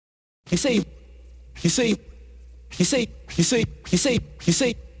You say, you say, you say, you say, you say, you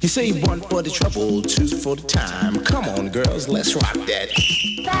say, you say, one for the trouble, two for the time. Come on, girls, let's rock that.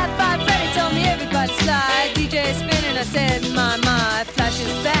 Fat Five Freddy told me everybody's fly. DJ spinning, I said, my, Flash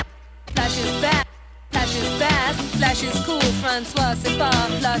is back, Flash is back. Flash is fast, Flash is cool, Francois, c'est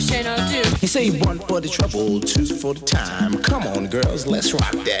pas, Flash ain't no do. You say one for the trouble, two for the time. Come on, girls, let's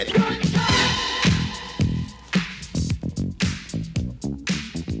rock that.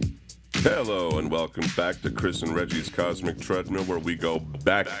 Hello and welcome back to Chris and Reggie's Cosmic Treadmill, where we go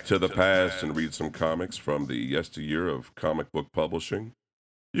back to the past and read some comics from the yesteryear of comic book publishing.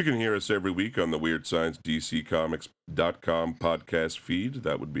 You can hear us every week on the Weird Science DCComics.com podcast feed.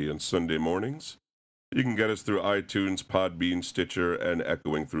 That would be on Sunday mornings. You can get us through iTunes, Podbean, Stitcher, and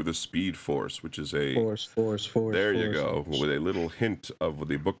echoing through the Speed Force, which is a... Force. There you go. With a little hint of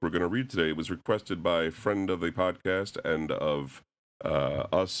the book we're going to read today. It was requested by a friend of the podcast and of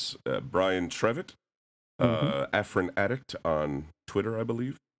us, Brian Trevitt, Afrin Addict on Twitter, I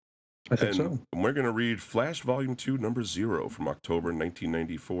believe. I think so. And we're going to read Flash Volume 2, Number 0 from October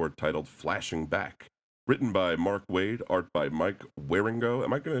 1994, titled Flashing Back. Written by Mark Waid, art by Mike Wieringo.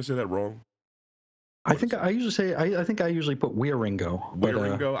 Am I going to say that wrong? I think I usually put Wieringo.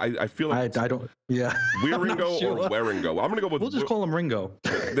 Wieringo? I feel like I don't. Yeah. Wieringo sure. or Waringo? I'm gonna go with. We'll just call him Ringo.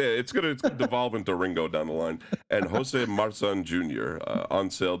 It's gonna devolve into Ringo down the line. And Jose Marzan Jr.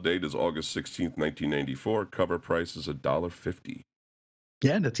 On sale date is August 16th, 1994. Cover price is $1.50.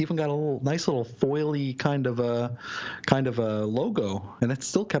 Yeah, and it's even got a nice little foily kind of a logo, and it's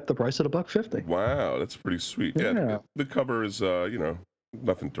still kept the price at $1.50. Wow, that's pretty sweet. Yeah, the cover is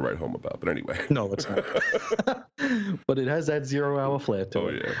nothing to write home about, but anyway. No, it's not. But it has that 0 hour flair to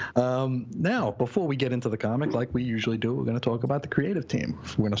it. Oh, yeah. Now, before we get into the comic, like we usually do, we're going to talk about the creative team.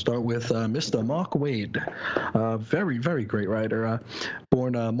 We're going to start with Mr. Mark Waid. Very, very great writer.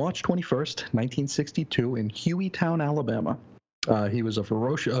 Born March 21st, 1962 in Hueytown, Alabama. He was a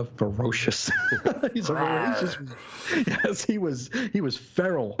ferocious. He's a voracious. Yes, he was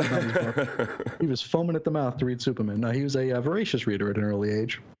feral. He was foaming at the mouth to read Superman. He was a voracious reader at an early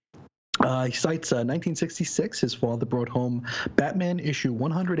age. He cites 1966. His father brought home Batman issue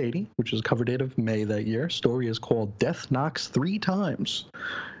 180, which is a cover date of May that year. Story is called Death Knocks 3 Times.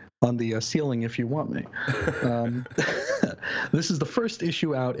 On the ceiling, if you want me. This is the first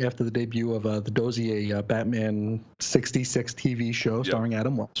issue out after the debut of the Dozier Batman 66 TV show starring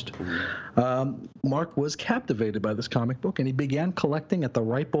Adam West. Mark was captivated by this comic book, and he began collecting at the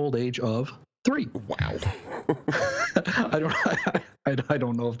ripe old age of 3. Wow. I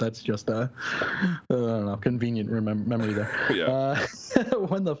don't know if that's just a convenient memory there. Yeah.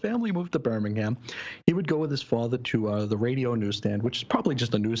 When the family moved to Birmingham, he would go with his father to the radio newsstand, which is probably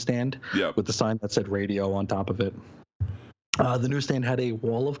just a newsstand with the sign that said radio on top of it. The newsstand had a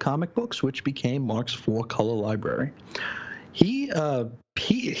wall of comic books, which became Mark's 4-color library.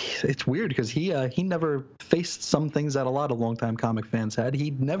 It's weird because he never faced some things that a lot of longtime comic fans had.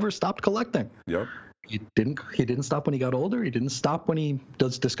 He never stopped collecting. Yep. He didn't stop when he got older. He didn't stop when he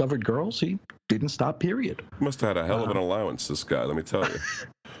discovered girls. He didn't stop, period. He must have had a hell of an allowance, this guy, let me tell you.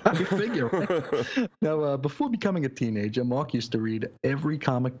 I figure. Right? Now, before becoming a teenager, Mark used to read every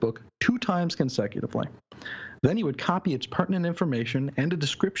comic book 2 times consecutively. Then he would copy its pertinent information and a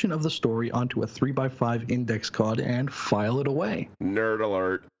description of the story onto a 3x5 index card and file it away. Nerd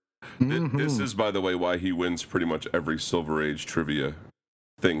alert. This is, by the way, why he wins pretty much every Silver Age trivia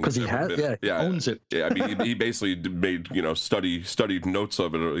thing. Because he owns it. Yeah, I mean, he basically made, studied notes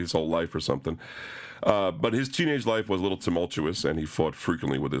of it his whole life or something. But his teenage life was a little tumultuous, and he fought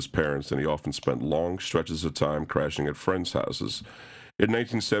frequently with his parents, and he often spent long stretches of time crashing at friends' houses. In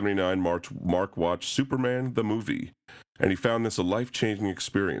 1979, Mark watched Superman the movie, and he found this a life-changing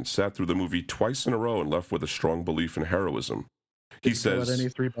experience, sat through the movie twice in a row, and left with a strong belief in heroism. He says, any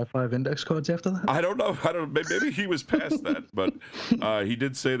 3x5 index cards after that? I don't know. Maybe he was past that, but he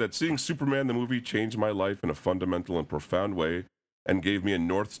did say that seeing Superman the movie changed my life in a fundamental and profound way and gave me a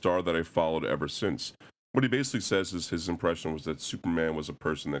North Star that I followed ever since. What he basically says is his impression was that Superman was a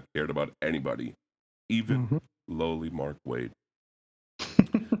person that cared about anybody, even lowly Mark Waid.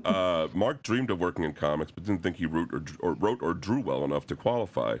 Mark dreamed of working in comics, but didn't think he wrote or drew well enough to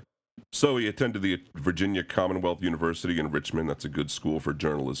qualify. So he attended the Virginia Commonwealth University in Richmond. That's a good school for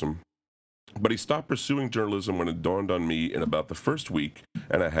journalism. But he stopped pursuing journalism when it dawned on me in about the first week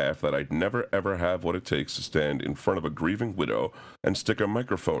and a half that I'd never, ever have what it takes to stand in front of a grieving widow and stick a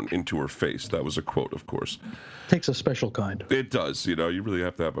microphone into her face. That was a quote, of course. Takes a special kind. It does. You really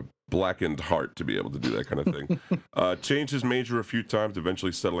have to have a blackened heart to be able to do that kind of thing. Changed his major a few times,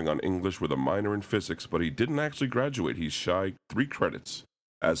 eventually settling on English with a minor in physics, but he didn't actually graduate. He's shy 3 credits.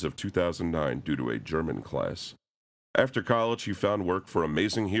 as of 2009 due to a German class. After college, he found work for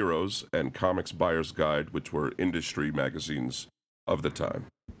Amazing Heroes and Comics Buyer's Guide, which were industry magazines of the time.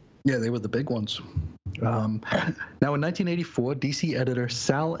 Yeah, they were the big ones. Now, in 1984, DC editor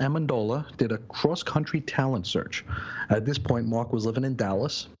Sal Amendola did a cross-country talent search. At this point, Mark was living in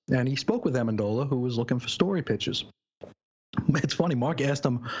Dallas, and he spoke with Amendola, who was looking for story pitches. It's funny, Mark asked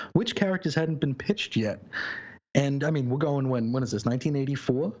him which characters hadn't been pitched yet. And, I mean, we're going, when is this,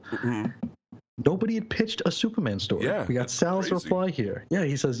 1984? Mm-hmm. Nobody had pitched a Superman story. Yeah, we got Sal's crazy. reply here. Yeah,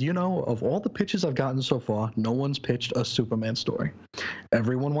 he says, of all the pitches I've gotten so far, no one's pitched a Superman story.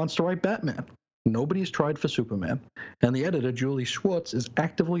 Everyone wants to write Batman. Nobody's tried for Superman. And the editor, Julie Schwartz, is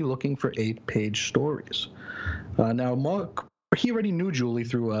actively looking for 8-page stories. Now, Mark, he already knew Julie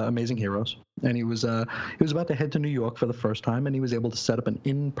through Amazing Heroes, and he was about to head to New York for the first time, and he was able to set up an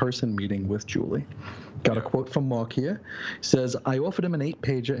in-person meeting with Julie. Got a quote from Mark here. He says, I offered him an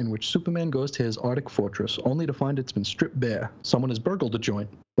 8-pager in which Superman goes to his Arctic fortress, only to find it's been stripped bare. Someone has burgled the joint,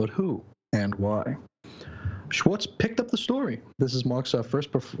 but who and why? Schwartz picked up the story. This is Mark's first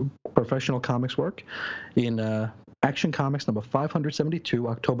professional comics work in Action Comics number 572,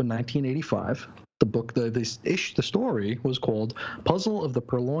 October 1985. The book, the story was called Puzzle of the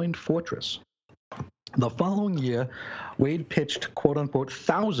Purloined Fortress. The following year, Wade pitched, quote-unquote,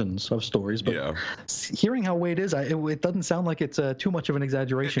 thousands of stories, but hearing how Wade is, it doesn't sound like it's too much of an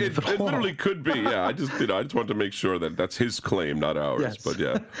exaggeration. It literally could be, yeah. I just want to make sure that that's his claim, not ours, yes. But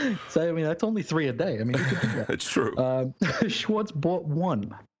yeah. So, I mean, that's only 3 a day. I mean, you could do that. It's true. Schwartz bought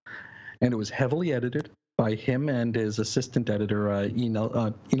one, and it was heavily edited by him and his assistant editor, E.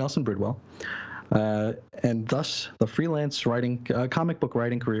 Nelson Bridwell. And thus, the freelance comic book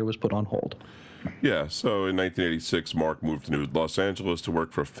writing career was put on hold. Yeah, so in 1986, Mark moved to Los Angeles to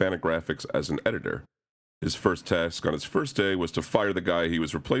work for Fantagraphics as an editor. His first task on his first day was to fire the guy he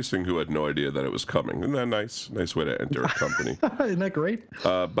was replacing who had no idea that it was coming. Isn't that nice? Nice way to enter a company. Isn't that great?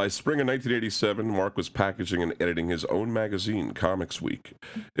 By spring of 1987, Mark was packaging and editing his own magazine, Comics Week.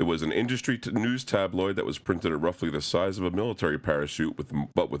 It was an industry news tabloid that was printed at roughly the size of a military parachute,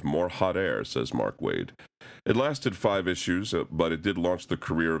 but with more hot air, says Mark Waid. It lasted 5 issues, but it did launch the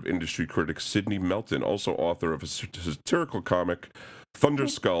career of industry critic Sidney Melton, also author of a satirical comic, Thunder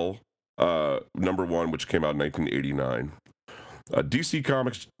Skull, number 1, which came out in 1989. DC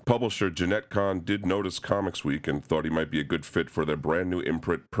Comics publisher Jeanette Kahn did notice Comics Week and thought he might be a good fit for their brand new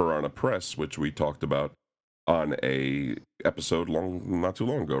imprint Piranha Press, which we talked about on a episode not too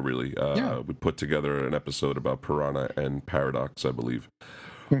long ago, really. We put together an episode about Piranha and Paradox, I believe.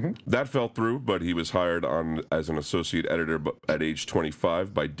 Mm-hmm. That fell through, but he was hired on as an associate editor at age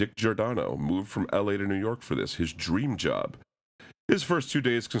 25 by Dick Giordano, moved from LA to New York for this, his dream job. His first 2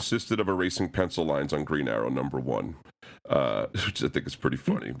 days consisted of erasing pencil lines on Green Arrow number 1, which I think is pretty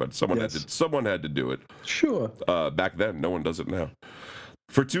funny, but someone had to do it. Sure. Back then, no one does it now.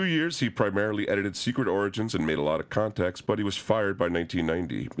 For 2 years, he primarily edited Secret Origins and made a lot of contacts, but he was fired by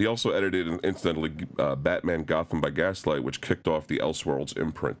 1990. He also edited, incidentally, Batman Gotham by Gaslight, which kicked off the Elseworlds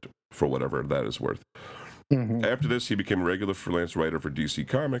imprint, for whatever that is worth. Mm-hmm. After this, he became a regular freelance writer for DC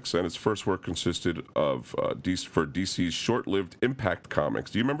Comics, and his first work consisted of DC's short-lived Impact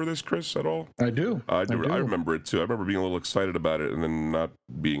Comics. Do you remember this, Chris, at all? I do. I remember it, too. I remember being a little excited about it and then not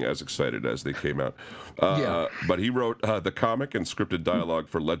being as excited as they came out. But he wrote the comic and scripted dialogue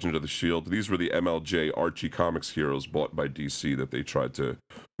for Legend of the Shield. These were the MLJ Archie Comics heroes bought by DC that they tried to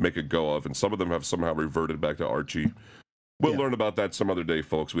make a go of, and some of them have somehow reverted back to Archie. We'll learn about that some other day,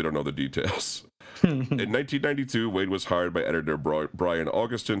 folks. We don't know the details. In 1992, Wade was hired by editor Brian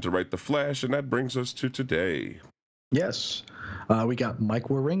Augustin to write The Flash, and that brings us to today. Yes. We got Mike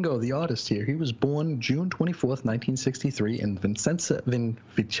Wieringo, the artist here. He was born June 24th, 1963 in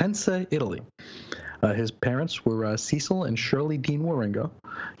Vicenza, Italy. His parents were Cecil and Shirley Dean Wieringo.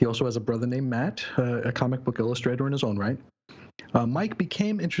 He also has a brother named Matt, a comic book illustrator in his own right. Mike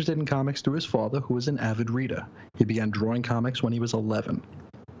became interested in comics through his father, who was an avid reader. He began drawing comics when he was 11.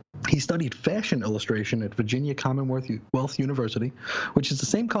 He studied fashion illustration at Virginia Commonwealth University, which is the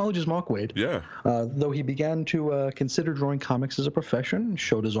same college as Mark Waid. Yeah. Though he began to consider drawing comics as a profession,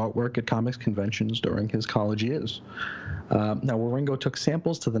 showed his artwork at comics conventions during his college years. Now, Wieringo took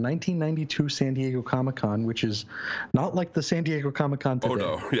samples to the 1992 San Diego Comic-Con, which is not like the San Diego Comic-Con today. Oh,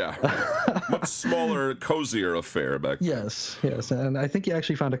 no, yeah. Much smaller, cozier affair back then. Yes, and I think he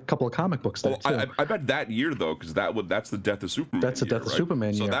actually found a couple of comic books there, too. I bet that year, though, because that's the Death of Superman That's the Death of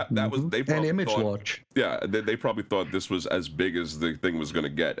Superman year. So that that was they and probably Image thought, Launch. Yeah, they probably thought this was as big as the thing was going to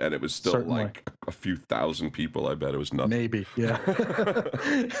get, and it was still Certainly. like a few thousand people. I bet it was nothing. Maybe, yeah.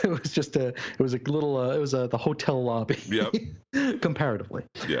 It was just it was a little, it was the hotel lobby. Yep. Comparatively.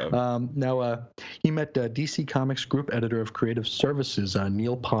 Yeah. Now, he met DC Comics group editor of creative services,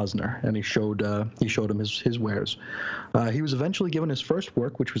 Neil Posner, and he showed him his wares. He was eventually given his first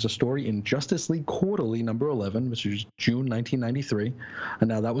work, which was a story in Justice League Quarterly number 11, which was June 1993, and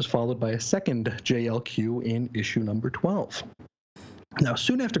now that was followed by a second JLQ in issue number 12. Now,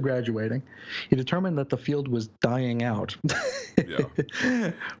 soon after graduating, he determined that the field was dying out. Yeah.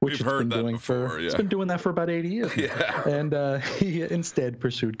 Which We've it's heard been that doing before, It's yeah. been doing that for about 80 years. Yeah. And he instead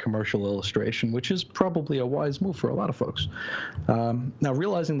pursued commercial illustration, which is probably a wise move for a lot of folks. Now,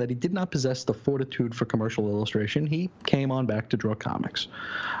 realizing that he did not possess the fortitude for commercial illustration, he came on back to draw comics.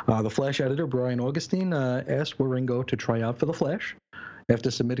 The Flash editor, Brian Augustine, asked Waringo to try out for the Flash.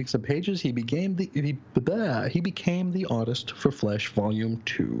 After submitting some pages, he became the artist for Flash Volume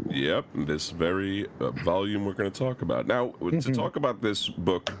 2. Yep, this very volume we're going to talk about. Now, to talk about this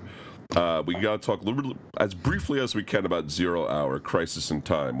book, we got to talk a little bit, as briefly as we can about 0 Hour Crisis in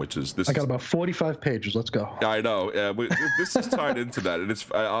Time, which is this. I got about 45 pages. Let's go. I know. This is tied into that, and it's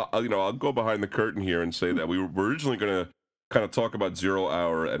I'll go behind the curtain here and say that we were originally going to kind of talk about 0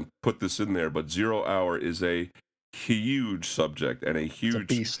 Hour and put this in there, but 0 Hour is a huge subject and a huge,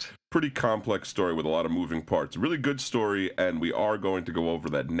 beast. Pretty complex story with a lot of moving parts. Really good story, and we are going to go over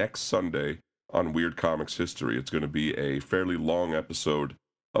that next Sunday on Weird Comics History. It's going to be a fairly long episode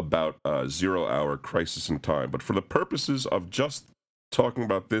about 0 Hour Crisis in Time. But for the purposes of just talking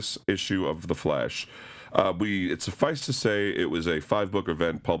about this issue of The Flash, it suffice to say it was a 5-book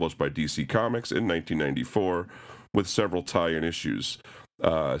event published by DC Comics in 1994 with several tie-in issues.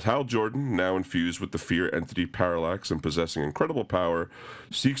 Hal Jordan, now infused with the fear entity Parallax and possessing incredible power,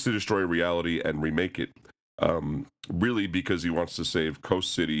 seeks to destroy reality and remake it. Really because he wants to save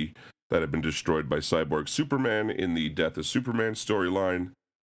Coast City that had been destroyed by Cyborg Superman in the Death of Superman storyline.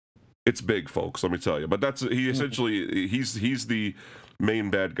 It's big, folks, let me tell you. But he's the main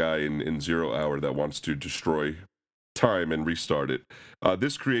bad guy in 0 Hour that wants to destroy time and restart it.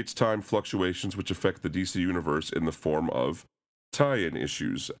 This creates time fluctuations which affect the DC universe in the form of tie-in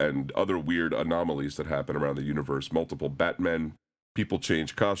issues and other weird anomalies that happen around the universe. Multiple Batmen, people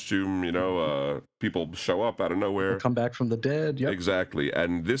change costume, people show up out of nowhere. Come back from the dead, yep. Exactly,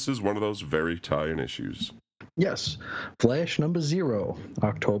 and this is one of those very tie-in issues. Yes. Flash number 0,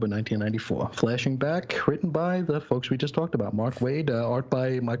 October 1994. Flashing Back, written by the folks we just talked about. Mark Waid, art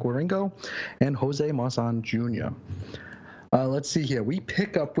by Mike Waringo, and Jose Maussan Jr. Let's see here. We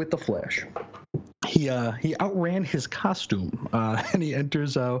pick up with the Flash. He outran his costume, and he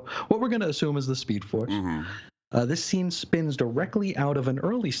enters what we're going to assume is the Speed Force. Mm-hmm. This scene spins directly out of an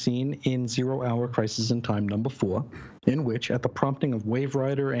early scene in 0 Hour Crisis in Time number 4, in which, at the prompting of Wave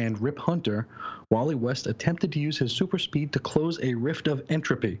Rider and Rip Hunter, Wally West attempted to use his super speed to close a rift of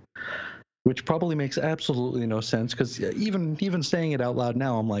entropy. Which probably makes absolutely no sense, because even saying it out loud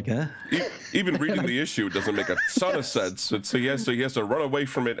now, I'm like, eh? Even reading the issue doesn't make a ton of sense. So he has to run away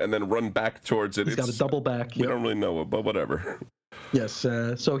from it and then run back towards it. He's got to double back. We don't really know it, but whatever. Yes.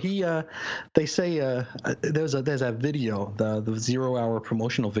 So they say there's a video, the 0 Hour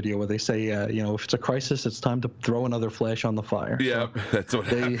promotional video, where they say, if it's a crisis, it's time to throw another Flash on the fire. Yeah, so that's what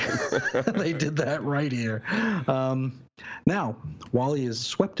they did that right here. Now, Wally is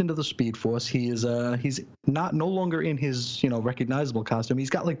swept into the Speed Force. He's no longer in his recognizable costume. He's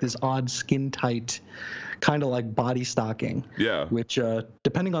got like this odd skin tight, kind of like body stocking. Yeah. Which,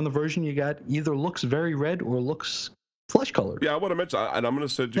 depending on the version you got, either looks very red or looks flesh colored. Yeah, I want to mention, and I'm going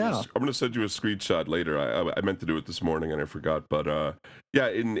to send you. Yeah. I'm going to send you a screenshot later. I meant to do it this morning and I forgot. But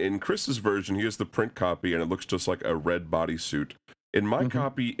in Chris's version, he has the print copy and it looks just like a red bodysuit. In my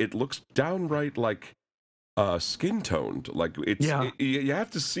copy, it looks downright like skin toned. Like you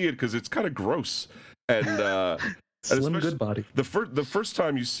have to see it because it's kind of gross and. Slim good body. The first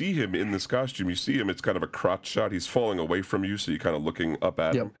time you see him in this costume, it's kind of a crotch shot. He's falling away from you, so you're kind of looking up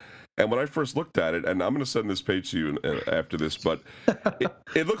at him. And when I first looked at it, and I'm going to send this page to you after this, but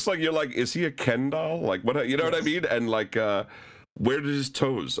it looks like you're like, is he a Ken doll? Like what? You know what I mean? And like, where did his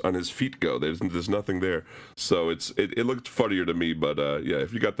toes on his feet go? There's nothing there. So it looked funnier to me. But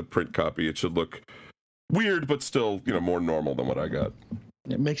if you got the print copy, it should look weird, but still more normal than what I got.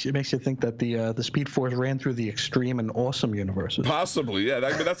 It makes you think that the Speed Force ran through the Extreme and Awesome universes. Possibly, yeah.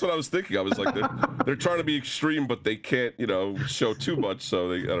 I mean, that's what I was thinking. I was like, they're trying to be extreme, but they can't, show too much.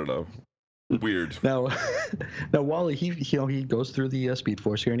 So I don't know. Weird. Now, now Wally, he goes through the Speed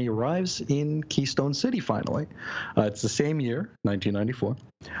Force here, and he arrives in Keystone City finally. It's the same year, 1994,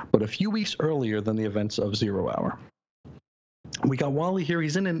 but a few weeks earlier than the events of Zero Hour. We got Wally here.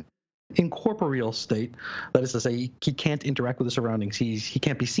 He's in an incorporeal state. That is to say, he can't interact with the surroundings. He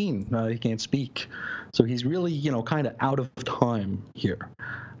can't be seen. He can't speak. So he's really, kind of out of time here.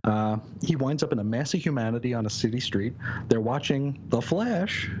 He winds up in a mass of humanity on a city street. They're watching The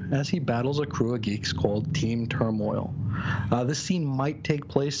Flash as he battles a crew of geeks called Team Turmoil. This scene might take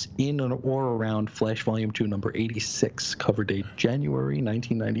place in or around Flash Volume 2, number 86, cover date January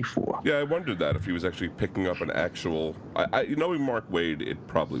 1994. Yeah, I wondered that if he was actually picking up an actual... knowing Mark Waid, it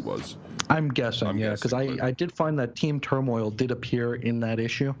probably was. I'm guessing, because I did find that Team Turmoil did appear in that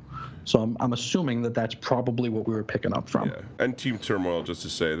issue. So I'm assuming that that's probably what we were picking up from. Yeah, and Team Turmoil, just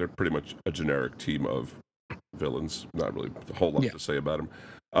to say, they're pretty much a generic team of villains. Not really a whole lot to say about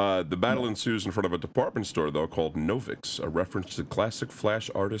them. The battle ensues in front of a department store, though, called Novix, a reference to classic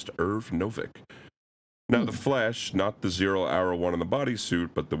Flash artist Irv Novick. Now, the Flash, not the 0 Hour one in the bodysuit,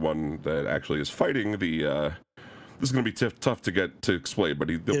 but the one that actually is fighting the... This is going to be tough to get to explain, but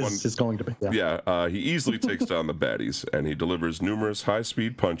It's going to be. Yeah. He easily takes down the baddies, and he delivers numerous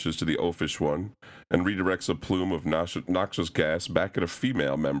high-speed punches to the oafish one, and redirects a plume of noxious gas back at a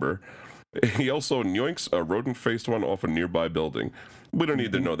female member. He also yoinks a rodent-faced one off a nearby building. We don't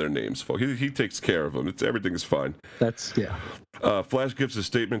need to know their names, folks. He takes care of them. Everything is fine. Flash gives a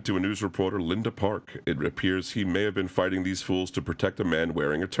statement to a news reporter, Linda Park. It appears he may have been fighting these fools to protect a man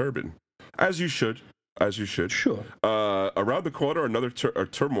wearing a turban. As you should. Sure. Around the corner, another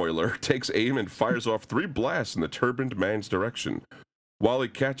turmoiler takes aim and fires off 3 blasts in the turbaned man's direction. Wally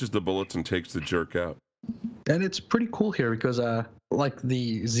catches the bullets and takes the jerk out. And it's pretty cool here because,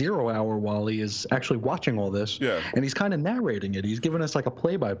 the 0 Hour Wally is actually watching all this. Yeah. And he's kind of narrating it. He's giving us like a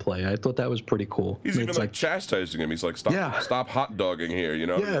play-by-play. I thought that was pretty cool. He's even like chastising him. He's like, stop hot dogging here,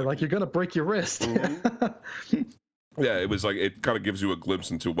 Yeah, like you're going to break your wrist. Mm-hmm. Yeah, it was like, it kind of gives you a glimpse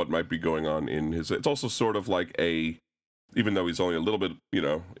into what might be going on in his... It's also sort of like even though he's only a little bit,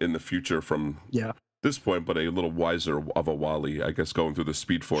 in the future from this point, but a little wiser of a Wally, I guess, going through the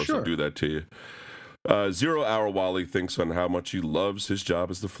Speed Force will do that to you. 0 Hour Wally thinks on how much he loves his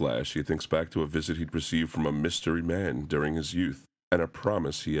job as the Flash. He thinks back to a visit he'd received from a mystery man during his youth, and a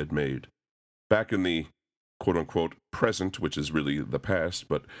promise he had made. Back in the quote-unquote present, which is really the past,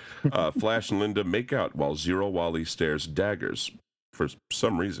 but Flash and Linda make out while 0 Wally stares daggers. For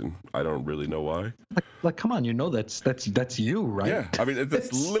some reason, I don't really know why. Like, come on, that's you, right? Yeah, I mean,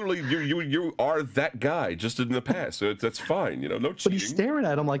 that's literally you are that guy just in the past. So that's fine, no cheating. But he's staring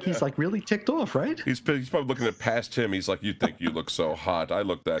at him like he's like really ticked off, right? He's probably looking at past him. He's like, you think you look so hot? I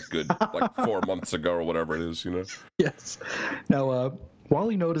looked that good like 4 months ago or whatever it is, Yes. Now,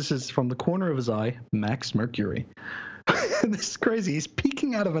 Wally notices from the corner of his eye Max Mercury. This is crazy. He's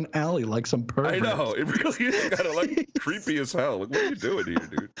peeking out of an alley like some pervert. I know. It really is kind of like creepy as hell. Like, what are you doing here,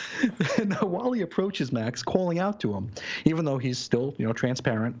 dude? And Wally approaches Max, calling out to him, even though he's still,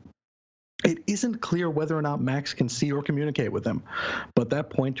 transparent. It isn't clear whether or not Max can see or communicate with him, but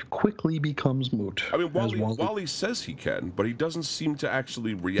that point quickly becomes moot. I mean, Wally says he can, but he doesn't seem to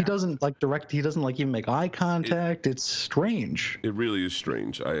actually react. He doesn't even make eye contact. It's strange. It really is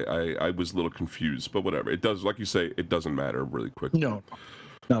strange. I was a little confused, but whatever. It does, like you say, it doesn't matter really quickly. No.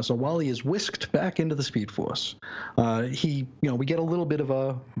 So Wally is whisked back into the Speed Force. We get a little bit of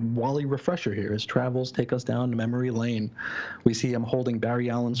a Wally refresher here. His travels take us down memory lane. We see him holding Barry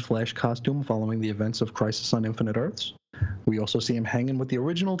Allen's Flash costume following the events of Crisis on Infinite Earths. We also see him hanging with the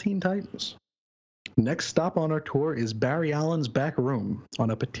original Teen Titans. Next stop on our tour is Barry Allen's back room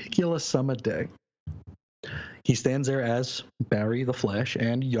on a particular summer day. He stands there as Barry the Flash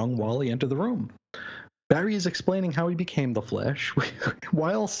and young Wally enter the room. Barry is explaining how he became the Flash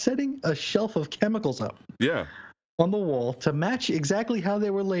while setting a shelf of chemicals up on the wall to match exactly how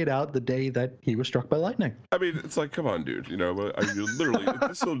they were laid out the day that he was struck by lightning. I mean, it's like, come on, dude. You literally,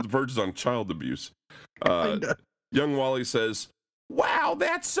 this still verges on child abuse. Young Wally says, "Wow,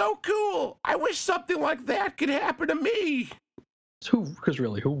 that's so cool. I wish something like that could happen to me." Because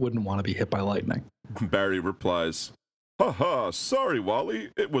really, who wouldn't want to be hit by lightning? Barry replies, "Haha, sorry,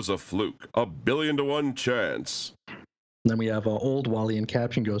 Wally. It was a fluke. 1,000,000,000 to 1 chance." Then we have old Wally in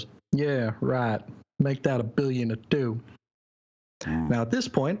caption goes, "Yeah, right. Make that 1,000,000,000 to 2." Now, at this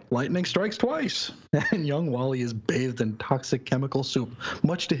point, lightning strikes twice, and young Wally is bathed in toxic chemical soup,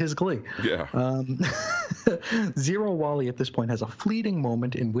 much to his glee. Yeah. 0 Wally at this point has a fleeting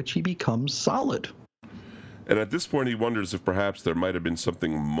moment in which he becomes solid. And at this point, he wonders if perhaps there might have been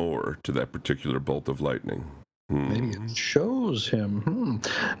something more to that particular bolt of lightning. Maybe it shows him.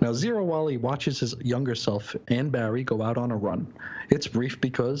 Now, Zero Wally watches his younger self and Barry go out on a run. It's brief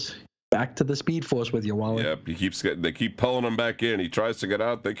because back to the Speed Force with you, Wally. Yeah, they keep pulling him back in. He tries to get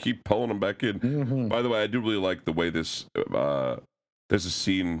out, they keep pulling him back in. By the way, I do really like the way this. There's a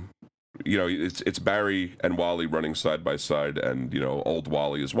scene. It's Barry and Wally running side by side, and old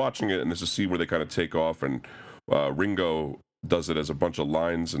Wally is watching it, and there's a scene where they kind of take off, and Ringo does it as a bunch of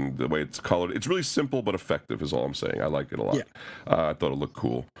lines, and the way it's colored, it's really simple but effective is all I'm saying. I like it a lot. Yeah. I thought it looked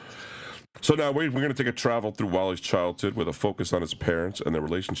cool. So now we're going to take a travel through Wally's childhood with a focus on his parents and their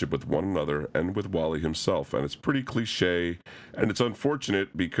relationship with one another and with Wally himself. And it's pretty cliche, and it's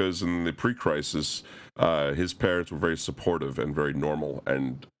unfortunate because in the pre-crisis, his parents were very supportive and very normal,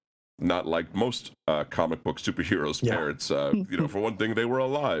 and not like most comic book superheroes' parents. For one thing, they were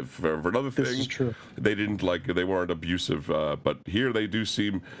alive. For another thing, This is true. they weren't abusive. But here they do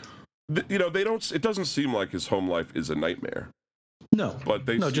seem, they don't. It doesn't seem like his home life is a nightmare. No, But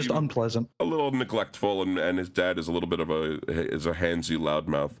they just seem unpleasant. a little neglectful, and his dad is a little bit of a handsy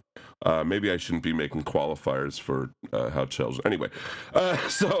loudmouth. Maybe I shouldn't be making qualifiers for how children. Anyway,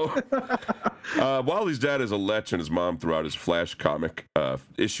 Wally's dad is a lech, and his mom throughout his Flash comic,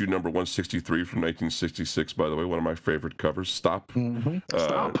 issue number 163 from 1966. By the way, one of my favorite covers. Stop.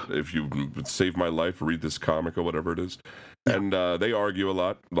 Stop. If you save my life, read this comic or whatever it is. And they argue a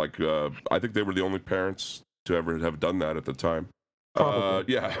lot. Like I think they were the only parents to ever have done that at the time. And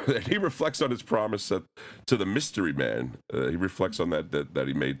he reflects on his promise to the Mystery Man. He reflects on that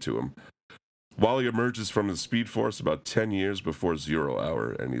he made to him. Wally emerges from the Speed Force about 10 years before 0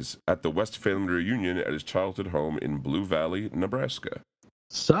 hour, and he's at the West family reunion at his childhood home in Blue Valley, Nebraska.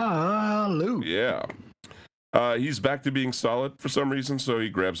 Salute. Yeah. He's back to being solid for some reason, so he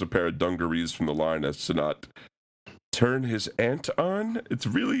grabs a pair of dungarees from the line as to not turn his aunt on. It's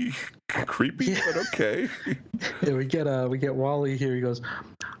really creepy, but okay. Yeah, we get Wally here. He goes,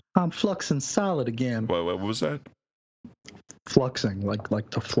 "I'm fluxing solid again." What was that? Fluxing, like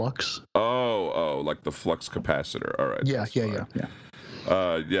to flux. Oh, like the flux capacitor. All right. Yeah.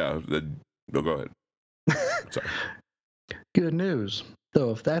 No, go ahead. Sorry. Good news.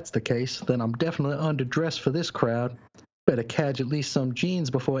 Though if that's the case, then I'm definitely underdressed for this crowd. Better catch at least some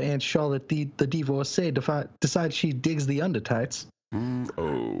jeans before Aunt Charlotte, the divorcee, decides she digs the undertights.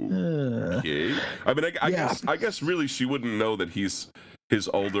 Okay. I mean, I guess really she wouldn't know that he's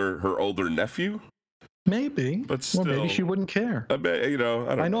her older nephew. Maybe, but still, or maybe she wouldn't care. I don't know.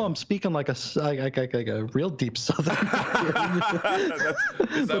 I know I'm speaking like a real deep Southern.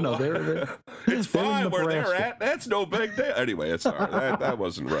 It's fine where they're at. That's no big deal. Anyway, it's all right. That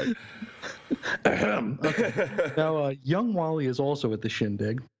wasn't right. Okay. Now, young Wally is also at the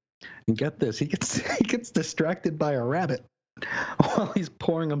shindig, and get this: he gets distracted by a rabbit while he's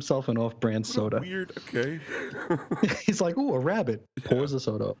pouring himself an off-brand soda. Weird. Okay. He's like, "Ooh, a rabbit!" Pours the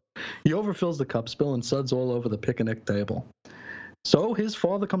soda up. He overfills the cup, spilling suds all over the picnic table. So his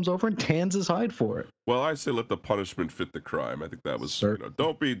father comes over and tans his hide for it. Well, I say let the punishment fit the crime. I think that was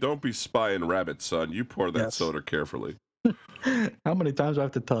don't be spying rabbits, son. You pour that soda carefully. How many times do I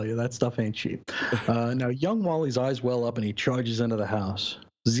have to tell you that stuff ain't cheap? Now, young Wally's eyes well up and he charges into the house.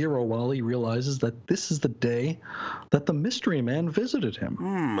 Zero Wally realizes that this is the day that the Mystery Man visited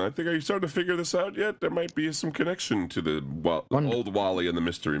him. I think, are you starting to figure this out yet? There might be some connection to the old Wally and the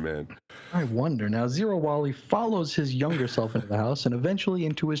Mystery Man. I wonder. Now, Zero Wally follows his younger self into the house and eventually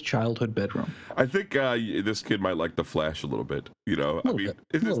into his childhood bedroom. I think this kid might like the Flash a little bit. A little bit.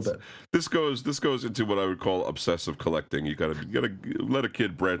 This goes into what I would call obsessive collecting. You gotta let a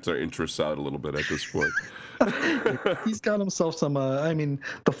kid branch their interests out a little bit at this point. He's got himself some.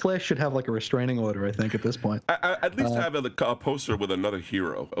 The Flash should have like a restraining order, I think, at this point. At least have a poster with another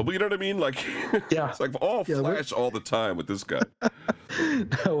hero. You know what I mean? Like, it's like all Flash all the time with this guy.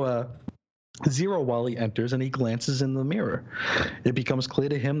 Now, Zero Wally enters and he glances in the mirror. It becomes clear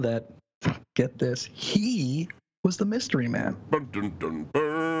to him that, get this, he was the Mystery Man.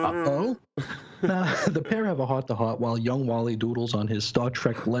 Uh-oh. Now, the pair have a heart-to-heart while young Wally doodles on his Star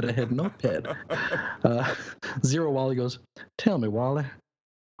Trek letterhead notepad. Zero Wally goes, "Tell me, Wally,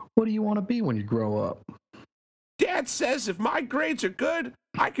 what do you want to be when you grow up?" "Dad says if my grades are good,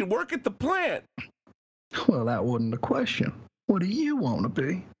 I can work at the plant." "Well, that wasn't the question. What do you want to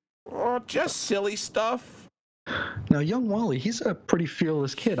be?" "Oh, just silly stuff." Now, young Wally, he's a pretty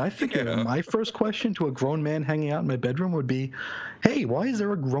fearless kid. I figure my first question to a grown man hanging out in my bedroom would be, "Hey, why is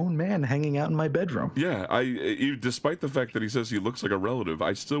there a grown man hanging out in my bedroom?" Yeah, despite the fact that he says he looks like a relative,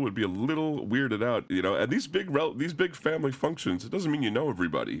 I still would be a little weirded out, And these big family functions, it doesn't mean you know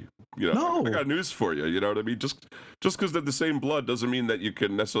everybody. I No. got news for you. You know what I mean? Just because they're the same blood doesn't mean that you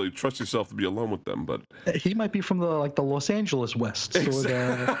can necessarily trust yourself to be alone with them. But He might be from the Los Angeles West or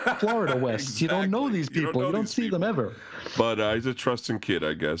the Florida West. You don't know these people. You don't see them ever. But he's a trusting kid,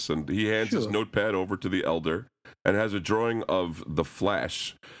 I guess, and he hands his notepad over to the elder and has a drawing of the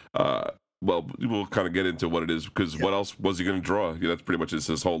Flash. Well, we'll kind of get into what it is, because what else was he going to draw? That's pretty much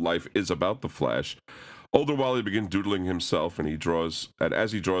his whole life is about the Flash. Older Wally begins doodling himself, and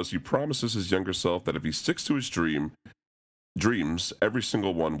as he draws, he promises his younger self that if he sticks to his dreams, every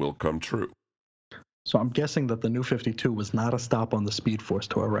single one will come true. So I'm guessing that the New 52 was not a stop on the Speed Force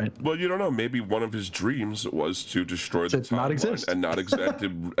tour, right? Well, you don't know. Maybe one of his dreams was to destroy the timeline and not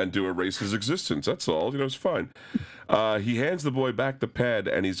and to erase his existence. That's all. It's fine. He hands the boy back the pad,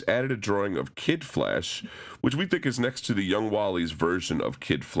 and he's added a drawing of Kid Flash, which we think is next to the young Wally's version of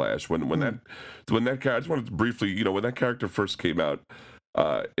Kid Flash. When that character, I just wanted to briefly, when that character first came out,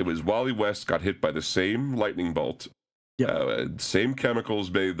 it was Wally West got hit by the same lightning bolt. Same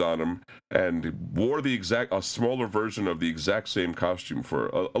chemicals bathed on him, and wore a smaller version of the exact same costume for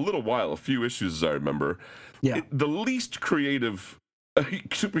a little while, a few issues, as I remember. Yeah. The least creative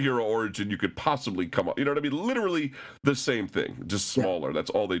superhero origin you could possibly come up. You know what I mean? Literally the same thing, just smaller. Yeah. That's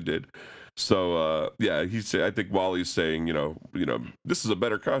all they did. So I think Wally's saying, this is a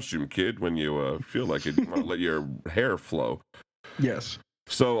better costume, kid. When you feel like it, you want to let your hair flow. Yes.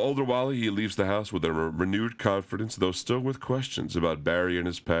 So, older Wally, he leaves the house with a renewed confidence, though still with questions about Barry and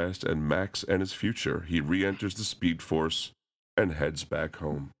his past and Max and his future. He re-enters the Speed Force and heads back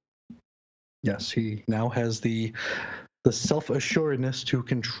home. Yes, he now has the self-assuredness to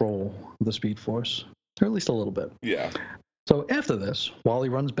control the Speed Force, or at least a little bit. Yeah. So after this, Wally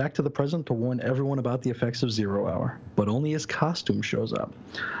runs back to the present to warn everyone about the effects of Zero Hour, but only his costume shows up.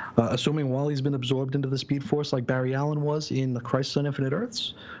 Assuming Wally's been absorbed into the Speed Force like Barry Allen was in The Crisis on Infinite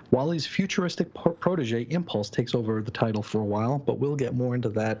Earths, Wally's futuristic protege Impulse takes over the title for a while, but we'll get more into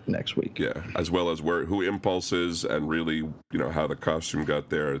that next week. Yeah, as well as who Impulse is and really, how the costume got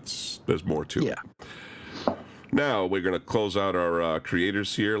there. There's more to it. Yeah. Now, we're going to close out our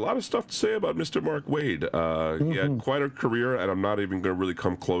creators here. A lot of stuff to say about Mr. Mark Waid. He had quite a career, and I'm not even going to really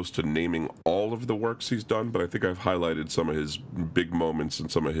come close to naming all of the works he's done, but I think I've highlighted some of his big moments and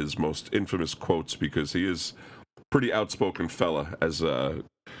some of his most infamous quotes, because he is a pretty outspoken fella,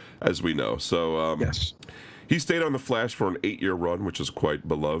 as we know. So, yes. He stayed on The Flash for an 8-year run, which is quite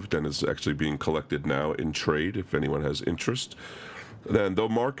beloved and is actually being collected now in trade, if anyone has interest. Then, though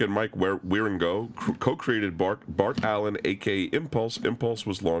Mark and Mike Wieringo co-created Bart Allen, a.k.a. Impulse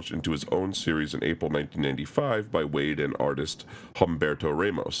was launched into his own series in April 1995 by Waid and artist Humberto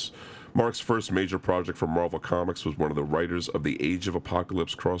Ramos. Mark's first major project for Marvel Comics was one of the writers of the Age of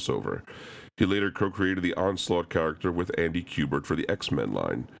Apocalypse crossover. He later co-created the Onslaught character with Andy Kubert for the X-Men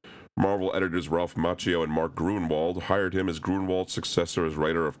line. Marvel editors Ralph Macchio and Mark Gruenwald hired him as Gruenwald's successor as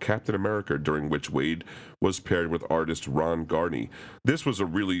writer of Captain America, during which Waid was paired with artist Ron Garney. This was a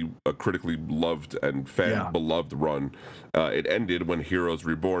really critically loved and fan-beloved run. It ended when Heroes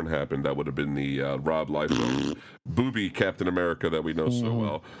Reborn happened. That would have been the Rob Liefeld booby Captain America that we know so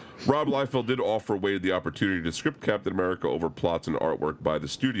well. Rob Liefeld did offer Waid the opportunity to script Captain America over plots and artwork by the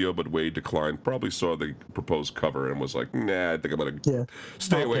studio, but Waid declined, probably saw the proposed cover and was like, nah, I think I'm going to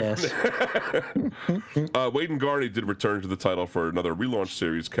stay away from that. Waid and Garney did return to the title for another relaunch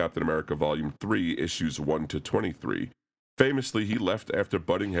series, Captain America Volume 3, issues 1 to 23. Famously, he left after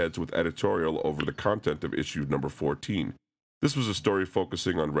butting heads with editorial over the content of issue number 14. This was a story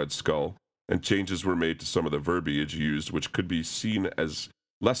focusing on Red Skull, and changes were made to some of the verbiage used, which could be seen as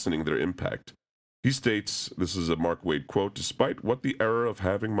lessening their impact. He states, this is a Mark Waid quote, "Despite what the error of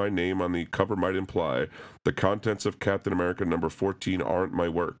having my name on the cover might imply, the contents of Captain America number 14 aren't my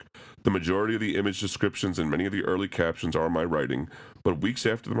work. The majority of the image descriptions and many of the early captions are my writing, but weeks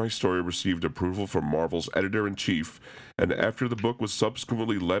after my story received approval from Marvel's editor-in-chief, and after the book was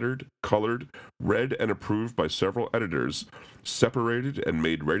subsequently lettered, colored, read, and approved by several editors, separated, and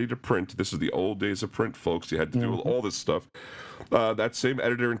made ready to print," this is the old days of print, folks, you had to do all this stuff, that same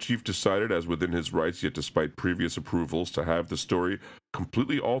editor-in-chief decided, as within his rights, yet despite previous approvals, to have the story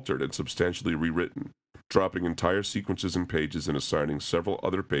completely altered and substantially rewritten, dropping entire sequences and pages and assigning several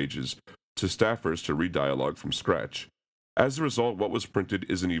other pages to staffers to read dialogue from scratch. As a result, what was printed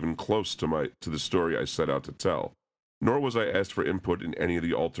isn't even close to the story I set out to tell, nor was I asked for input in any of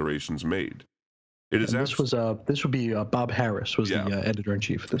the alterations made. It is this would be Bob Harris was the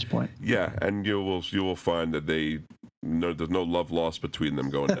editor-in-chief at this point. Yeah, and you will find that there's no love lost between them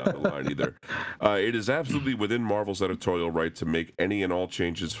going down the line either. It is absolutely within Marvel's editorial right to make any and all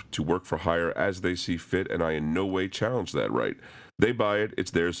changes to work for hire as they see fit, and I in no way challenge that right. They buy it,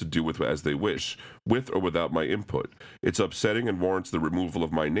 it's theirs to do with as they wish, with or without my input. It's upsetting and warrants the removal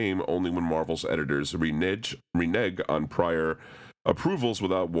of my name only when Marvel's editors renege on prior approvals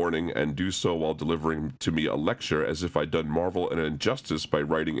without warning and do so while delivering to me a lecture as if I'd done Marvel an injustice by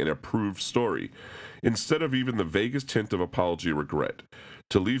writing an approved story, instead of even the vaguest hint of apology or regret.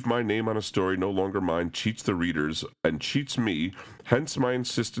 To leave my name on a story no longer mine cheats the readers and cheats me, hence my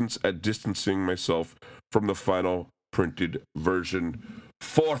insistence at distancing myself from the final printed version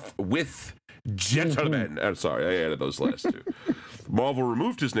forthwith, gentlemen. I'm sorry, I added those last two. Marvel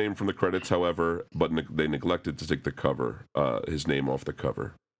removed his name from the credits, however, but they neglected to take the cover, his name off the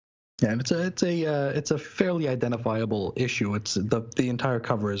cover. Yeah, and it's a fairly identifiable issue. It's the entire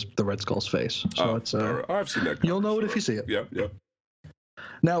cover is the Red Skull's face, so it's I've seen that cover, you'll know it if you see it. Yeah.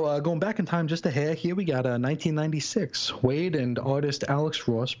 Now, going back in time just a hair, here we got 1996. Wade and artist Alex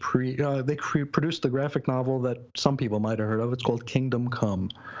Ross produced the graphic novel that some people might have heard of. It's called Kingdom Come.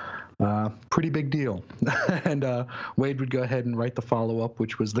 Pretty big deal. And Wade would go ahead and write the follow-up,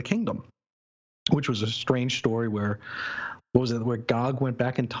 which was The Kingdom, which was a strange story where Gog went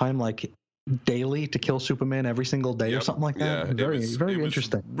back in time like daily to kill Superman every single day or something like that. Yeah, very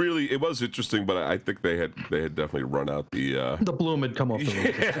interesting. Really, it was interesting, but I think they had definitely run out the bloom had come off the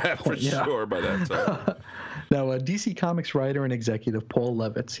roof. Yeah, for sure by that time. Now, DC Comics writer and executive Paul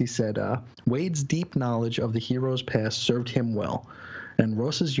Levitz, he said, Wade's deep knowledge of the hero's past served him well, and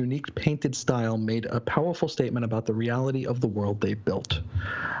Ross's unique painted style made a powerful statement about the reality of the world they built.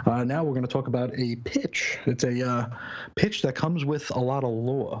 Now we're going to talk about a pitch. It's a pitch that comes with a lot of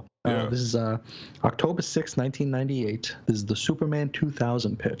lore. This is October 6, 1998. This is the Superman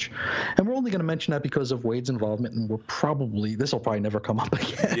 2000 pitch. And we're only going to mention that because of Wade's involvement, and this will probably never come up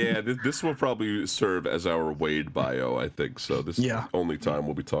again. Yeah, this will probably serve as our Wade bio, I think. So this is the only time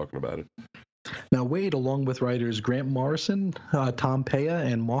we'll be talking about it. Now, Wade, along with writers Grant Morrison, Tom Peya,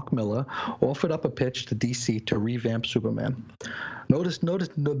 and Mark Miller, offered up a pitch to DC to revamp Superman.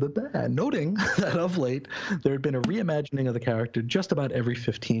 Noting that of late, there had been a reimagining of the character just about every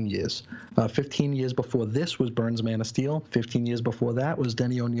 15 years. 15 years before this was Byrne's Man of Steel. 15 years before that was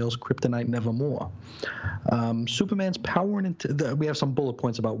Denny O'Neil's Kryptonite Nevermore. Superman's power and we have some bullet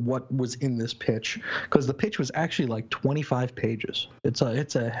points about what was in this pitch, because the pitch was actually like 25 pages. It's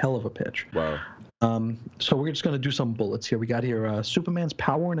a hell of a pitch. Wow. So we're just going to do some bullets here. We got here, Superman's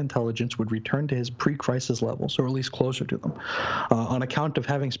power and intelligence would return to his pre-crisis levels, or at least closer to them, on account of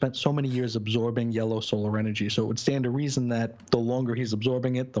having spent so many years absorbing yellow solar energy. So it would stand to reason that the longer he's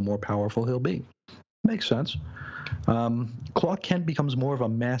absorbing it, the more powerful he'll be. Makes sense. Clark Kent becomes more of a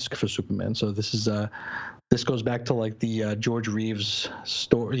mask for Superman. So this goes back to like the George Reeves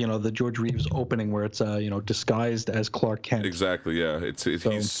story, the George Reeves opening where it's disguised as Clark Kent. Exactly, yeah.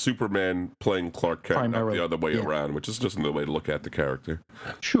 He's Superman playing Clark Kent, not the other way around, which is just another way to look at the character.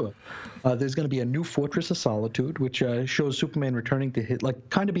 Sure. There's going to be a new Fortress of Solitude, which shows Superman returning to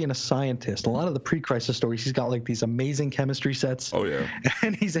kind of being a scientist. A lot of the pre-crisis stories, he's got like these amazing chemistry sets. Oh yeah.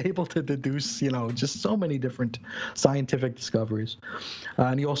 And he's able to deduce, just so many different scientific discoveries.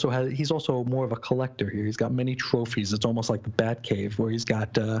 And he's also more of a collector here. He's got many trophies. It's almost like the Batcave, where he's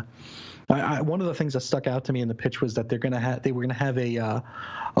got. One of the things that stuck out to me in the pitch was that they were going to have a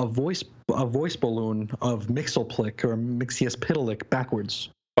voice balloon of Mxyzptlk or Mxyzptlk backwards.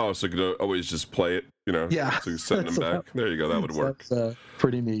 Oh, so you could always just play it, Yeah. So you send them back. There you go. That would work. That's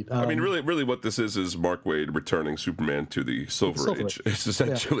pretty neat. I mean, really, what this is Mark Waid returning Superman to the Silver Age. It's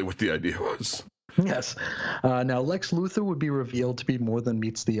essentially what the idea was. Yes. Now, Lex Luthor would be revealed to be more than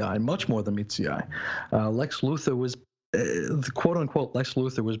meets the eye, much more than meets the eye. Lex Luthor was, quote-unquote, Lex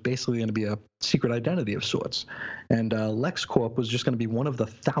Luthor was basically going to be a secret identity of sorts. And LexCorp was just going to be one of the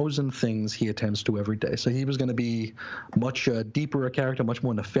 1,000 things he attends to every day. So he was going to be much deeper a character, much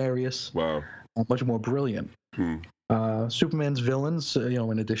more nefarious. Wow. Much more brilliant. Superman's villains,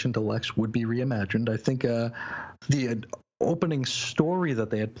 in addition to Lex, would be reimagined. I think the opening story that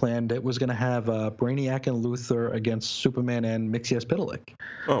they had planned, it was going to have Brainiac and Luthor against Superman and Mxyzptlk.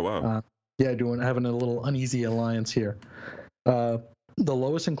 Oh wow! Having a little uneasy alliance here. The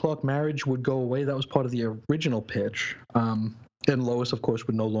Lois and Clark marriage would go away. That was part of the original pitch, and Lois, of course,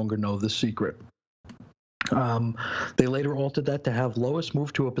 would no longer know the secret. They later altered that to have Lois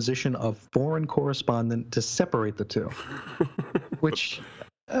move to a position of foreign correspondent to separate the two, which.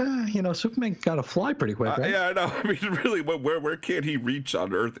 Superman got to fly pretty quick, right? Yeah, I know. I mean, really, where can't he reach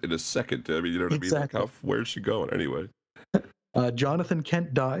on Earth in a second? I mean, you know what exactly. I mean? Like, where's she going anyway? Jonathan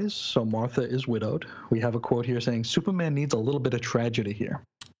Kent dies, so Martha is widowed. We have a quote here saying, Superman needs a little bit of tragedy here.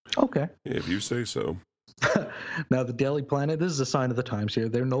 Okay. Yeah, if you say so. Now, the Daily Planet, this is a sign of the times here.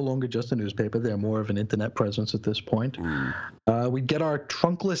 They're no longer just a newspaper. They're more of an internet presence at this point. We get our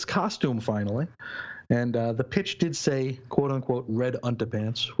trunkless costume finally. And the pitch did say, quote unquote, red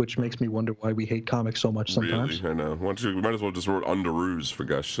underpants, which makes me wonder why we hate comics so much sometimes. Really? I know. We might as well just wrote underoos, for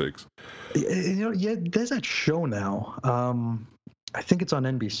gosh sakes. Yeah, there's that show now. I think it's on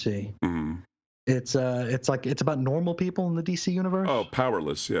NBC. It's about normal people in the DC universe. Oh,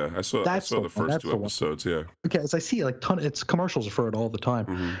 Powerless, yeah. I saw the first 2 episodes, yeah. Okay, as I see, it's commercials for it all the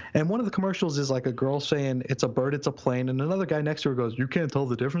time. And one of the commercials is like a girl saying, it's a bird, it's a plane, and another guy next to her goes, you can't tell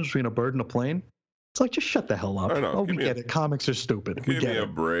the difference between a bird and a plane? It's like, just shut the hell up. I know. We get it. Comics are stupid. Give me a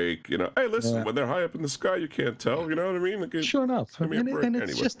break. Hey, listen, when they're high up in the sky, you can't tell. You know what I mean? Sure enough. Give me a break. And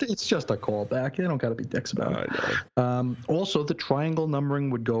it's just a callback. They don't got to be dicks about it. I know. Also, the triangle numbering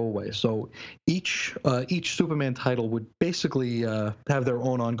would go away. So each Superman title would basically have their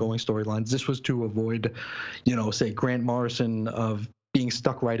own ongoing storylines. This was to avoid, say, Grant Morrison of being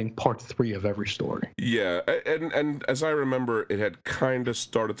stuck writing part 3 of every story. Yeah, and as I remember, it had kind of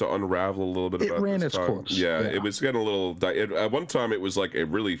started to unravel a little bit. It ran its course. Yeah, it was getting a little. At one time, it was like a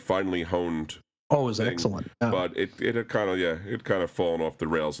really finely honed. Oh, it was excellent. But it had kind of fallen off the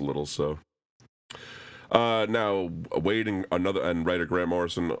rails a little. So now Wade and writer Grant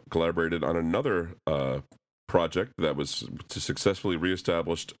Morrison collaborated on another project that was to successfully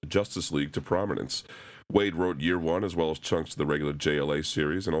reestablish Justice League to prominence. Wade wrote Year One as well as chunks of the regular JLA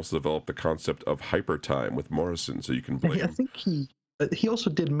series, and also developed the concept of hyper time with Morrison. So you can blame. I think he also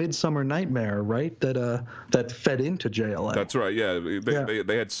did Midsummer Nightmare, right? That fed into JLA. That's right. Yeah,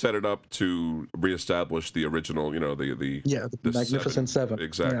 they had set it up to reestablish the original. The Magnificent Seven.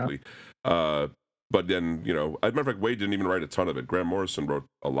 Exactly. Yeah. But then, as a matter of fact, Wade didn't even write a ton of it. Grant Morrison wrote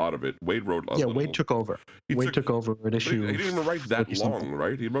a lot of it. Wade wrote a little. Wade took over. Wade took over an issue. He didn't even write that long,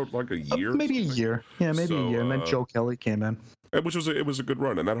 right? He wrote like a year. Maybe a year. Yeah, maybe a year. And then Joe Kelly came in. Which was it was a good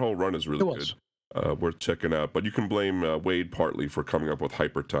run, and that whole run is really good. Worth checking out. But you can blame Wade partly for coming up with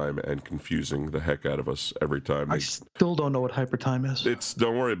hyper time and confusing the heck out of us every time. I still don't know what hyper time is.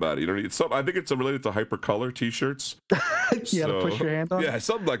 Don't worry about it. You don't need I think it's related to hypercolor t-shirts. To push your hand on? Yeah,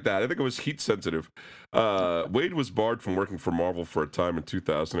 something like that. I think it was heat sensitive. Wade was barred from working for Marvel for a time in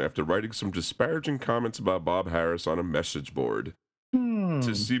 2000 after writing some disparaging comments about Bob Harris on a message board.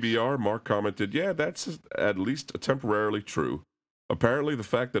 To CBR, Mark commented, "Yeah, that's at least temporarily true. Apparently, the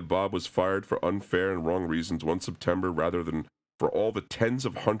fact that Bob was fired for unfair and wrong reasons one September rather than for all the tens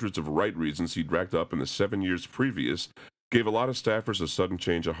of hundreds of right reasons he'd racked up in the 7 years previous gave a lot of staffers a sudden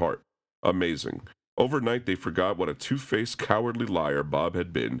change of heart. Amazing. Overnight, they forgot what a two-faced, cowardly liar Bob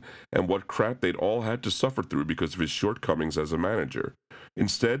had been and what crap they'd all had to suffer through because of his shortcomings as a manager.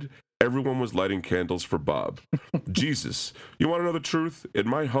 Instead, everyone was lighting candles for Bob. Jesus, you want to know the truth? In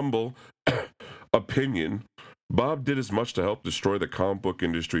my humble opinion, Bob did as much to help destroy the comic book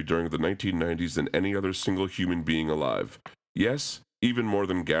industry during the 1990s than any other single human being alive. Yes, even more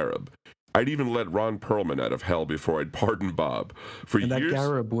than Gareb. I'd even let Ron Perlman out of hell before I'd pardon Bob. And that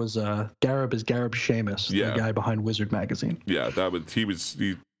Gareb is Gareb Sheamus, the guy behind Wizard magazine. Yeah,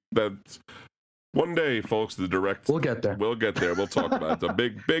 that's one day, folks, the direct... We'll get there. We'll talk about it. It's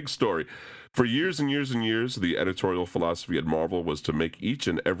a big story. For years and years and years, the editorial philosophy at Marvel was to make each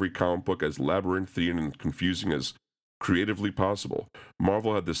and every comic book as labyrinthine and confusing as creatively possible.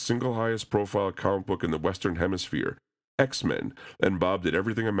 Marvel had the single highest profile comic book in the Western Hemisphere, X-Men, and Bob did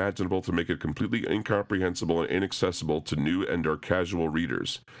everything imaginable to make it completely incomprehensible and inaccessible to new and or casual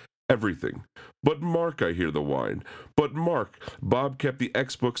readers. Everything. But Mark, I hear the whine. But Mark, Bob kept the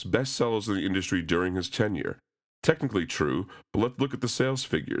X-books bestsellers in the industry during his tenure. Technically true, but let's look at the sales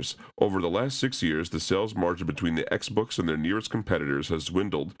figures. Over the last 6 years, the sales margin between the X-books and their nearest competitors has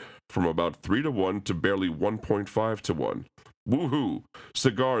dwindled from about 3-1 to barely 1.5-1. Woohoo!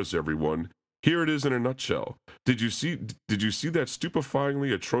 Cigars, everyone. Here it is in a nutshell. Did you see that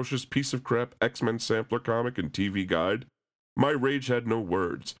stupefyingly atrocious piece of crap X-Men sampler comic and TV guide? My rage had no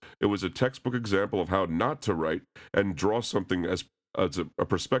words. It was a textbook example of how not to write and draw something as a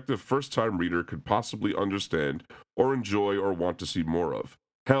prospective first-time reader could possibly understand or enjoy or want to see more of.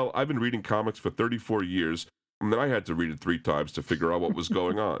 Hell, I've been reading comics for 34 years, and then I had to read it 3 times to figure out what was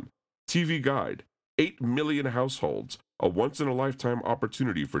going on. TV Guide. 8 million households. A once-in-a-lifetime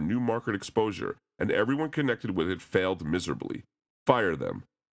opportunity for new market exposure, and everyone connected with it failed miserably. Fire them.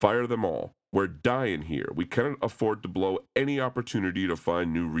 Fire them all. We're dying here. We cannot afford to blow any opportunity to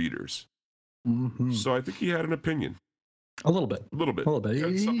find new readers. Mm-hmm. So I think he had an opinion. A little bit.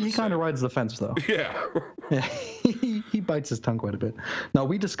 He kind of rides the fence, though. Yeah. He bites his tongue quite a bit. Now,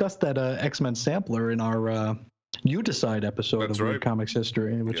 we discussed that X-Men sampler in our You Decide episode of Weird Comics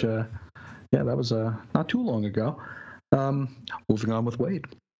History, which Yeah, that was not too long ago. Moving on with Wade.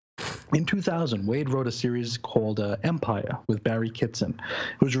 In 2000, Wade wrote a series called Empire with Barry Kitson.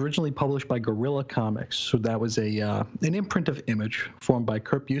 It was originally published by Guerrilla Comics, so that was an imprint of Image formed by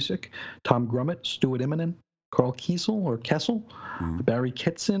Kurt Busiek, Tom Grummett, Stuart Immonen, Carl Kessel, Barry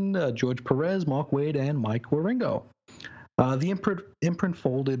Kitson, George Perez, Mark Waid, and Mike Wieringo. The imprint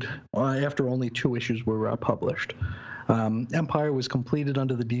folded after only 2 issues were published. Empire was completed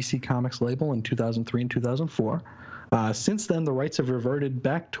under the DC Comics label in 2003 and 2004. Since then, the rights have reverted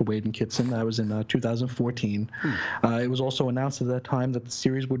back to Waid and Kitson. That was in 2014. It was also announced at that time that the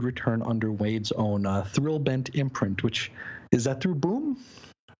series would return under Waid's own Thrillbent imprint, which is that through Boom?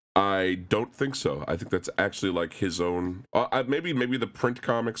 I don't think so. I think that's actually like his own. Maybe the print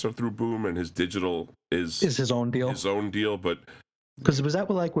comics are through Boom, and his digital is his own deal. His own deal, but. Because was that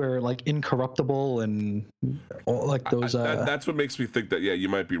where like Incorruptible and all like those? That's what makes me think that you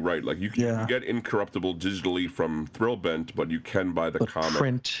might be right. Like you can get Incorruptible digitally from Thrillbent, but you can buy the comic.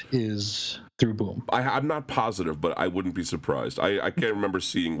 Print is through Boom. I'm not positive, but I wouldn't be surprised. I can't remember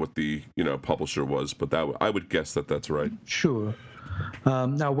seeing what the publisher was, but I would guess that that's right. Sure.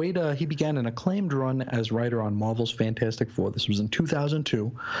 Now, Waid, he began an acclaimed run as writer on Marvel's Fantastic Four. This was in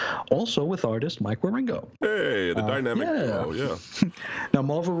 2002, also with artist Mike Wieringo. Hey, the dynamic duo, yeah. Now,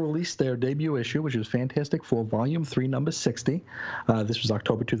 Marvel released their debut issue, which is Fantastic Four, Volume 3, Number 60. This was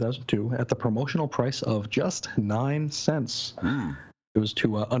October 2002, at the promotional price of just 9 cents. It was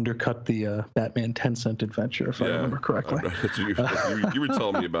to undercut the Batman 10-cent adventure, if I remember correctly. You were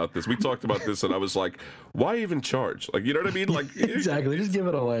telling me about this. We talked about this, and I was like, why even charge? Like, you know what I mean? Like, exactly. Just give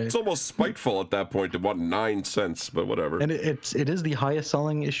it away. It's almost spiteful at that point to want 9 cents, but whatever. And it is the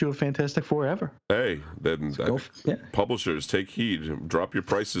highest-selling issue of Fantastic Four ever. Hey, then publishers, take heed. Drop your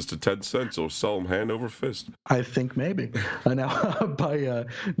prices to 10 cents or sell them hand over fist. I think maybe. Now, by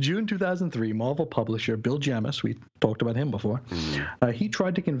June 2003, Marvel publisher Bill Jemas, we talked about him before, he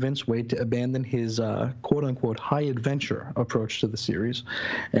tried to convince Waid to abandon his quote-unquote high-adventure approach to the series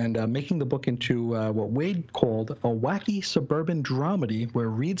and making the book into what Waid called a wacky suburban dramedy where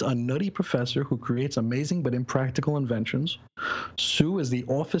Reed's a nutty professor who creates amazing but impractical inventions. Sue is the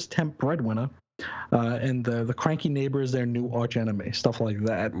office temp breadwinner, and the cranky neighbor is their new archenemy, stuff like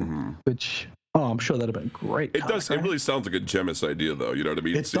that, which... Oh, I'm sure that'd have been great. It does. Right? It really sounds like a Jemas idea, though. You know what I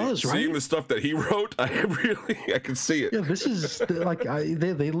mean? It does, right? Seeing the stuff that he wrote, I can see it. Yeah, this is like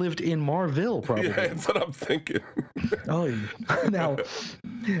they lived in Marville, probably. Yeah, that's what I'm thinking. Now,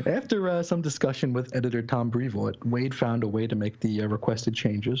 after some discussion with editor Tom Brevoort, Waid found a way to make the requested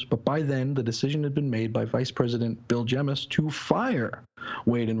changes. But by then, the decision had been made by Vice President Bill Jemas to fire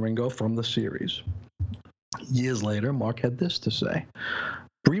Waid and Ringo from the series. Years later, Mark had this to say.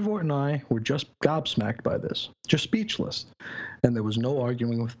 Brevoort and I were just gobsmacked by this, just speechless, and there was no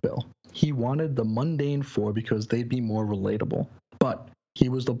arguing with Bill. He wanted the mundane four because they'd be more relatable, but he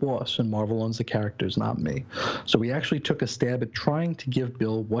was the boss and Marvel owns the characters, not me. So we actually took a stab at trying to give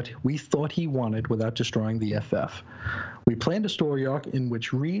Bill what we thought he wanted without destroying the FF. We planned a story arc in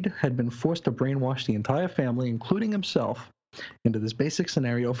which Reed had been forced to brainwash the entire family, including himself, into this basic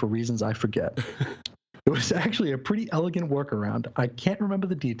scenario for reasons I forget. It was actually a pretty elegant workaround. I can't remember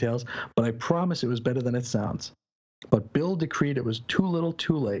the details, but I promise it was better than it sounds. But Bill decreed it was too little,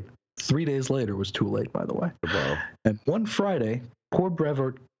 too late. 3 days later was too late, by the way. Wow. And one Friday, poor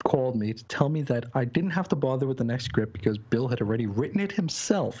Brevoort called me to tell me that I didn't have to bother with the next script because Bill had already written it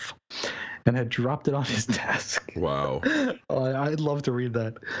himself and had dropped it on his desk. Wow. I'd love to read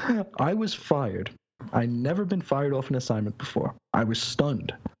that. I was fired. I'd never been fired off an assignment before. I was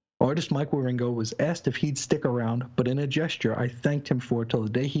stunned. Artist Mike Wieringo was asked if he'd stick around, but in a gesture I thanked him for till the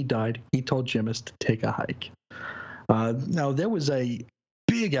day he died, he told Jemas to take a hike. Now, there was a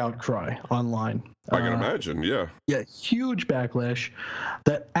big outcry online. I can imagine, yeah. Yeah, huge backlash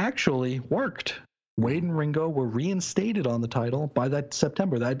that actually worked. Waid and Ringo were reinstated on the title by that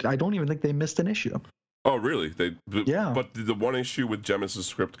September. I don't even think they missed an issue. Oh, really? Yeah. But did the one issue with Jemas'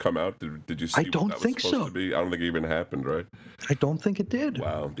 script come out? Did you see I don't what that think was supposed so. to be? I don't think it even happened, right? I don't think it did.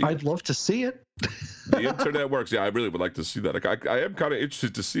 Wow. I'd love to see it. The internet works. Yeah, I really would like to see that. Like, I am kind of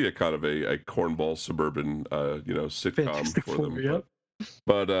interested to see a kind of a cornball suburban, sitcom Fantastic for Four, them. yeah.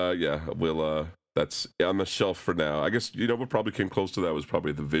 But we'll that's on the shelf for now. I guess what probably came close to that was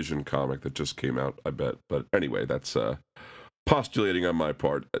probably the Vision comic that just came out. I bet. But anyway, that's postulating on my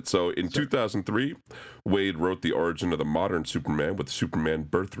part. So in 2003, Waid wrote the origin of the modern Superman with Superman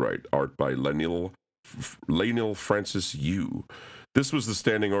Birthright, art by Leinil Francis Yu. This was the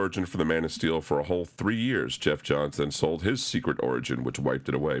standing origin for the Man of Steel for a whole 3 years. Jeff Johns then sold his secret origin, which wiped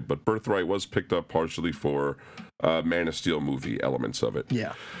it away. But Birthright was picked up partially for Man of Steel movie elements of it.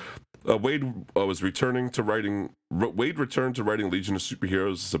 Yeah. Wade returned to writing Legion of Superheroes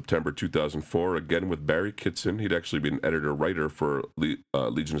in September 2004, again with Barry Kitson. He'd actually been editor-writer for Legion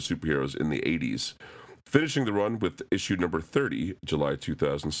of Superheroes in the 80s, finishing the run with issue number 30, July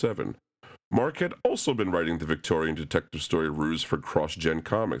 2007. Mark had also been writing the Victorian detective story Ruse for Cross-Gen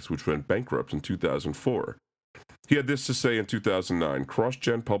Comics, which went bankrupt in 2004. He had this to say in 2009.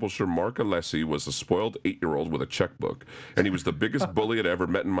 Cross-Gen publisher Mark Alessi was a spoiled 8-year-old with a checkbook, and he was the biggest bully I'd ever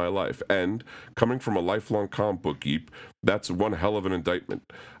met in my life. And, coming from a lifelong comic book geek, that's one hell of an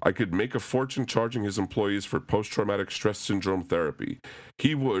indictment. I could make a fortune charging his employees for post-traumatic stress syndrome therapy.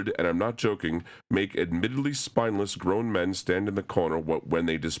 He would, and I'm not joking, make admittedly spineless grown men stand in the corner when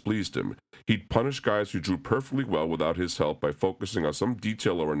they displeased him. He'd punish guys who drew perfectly well without his help by focusing on some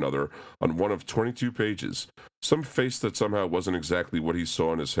detail or another on one of 22 pages. Some face that somehow wasn't exactly what he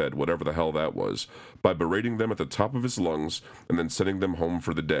saw in his head, whatever the hell that was, by berating them at the top of his lungs and then sending them home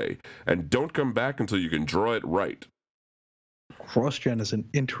for the day. And don't come back until you can draw it right. Cross-gen is an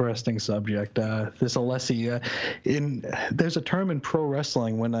interesting subject. This Alessi, there's a term in pro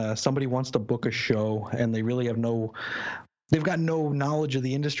wrestling when somebody wants to book a show and they really have they've got no knowledge of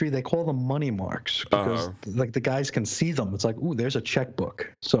the industry. They call them money marks because like the guys can see them. It's like, ooh, there's a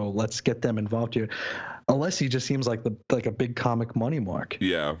checkbook, so let's get them involved here. Alessi just seems like a big comic money mark.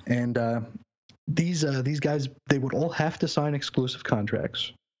 Yeah. And these guys, they would all have to sign exclusive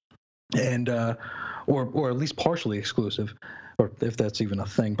contracts, and or at least partially exclusive, or if that's even a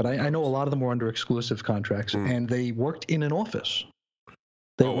thing. But I know a lot of them were under exclusive contracts, and they worked in an office.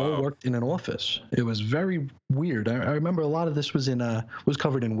 They all worked in an office. It was very weird. I remember a lot of this was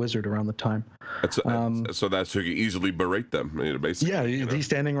covered in Wizard around the time. So that's so you can easily berate them, basically. Yeah, he's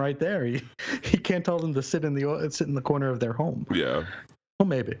standing right there. He can't tell them to sit in the corner of their home. Yeah. Well,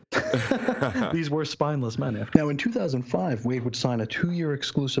 maybe. These were spineless men. Now, in 2005, Wade would sign a 2-year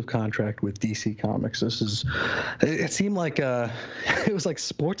exclusive contract with DC Comics. It seemed like it was like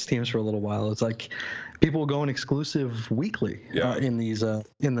sports teams for a little while. It's like people were going exclusive weekly in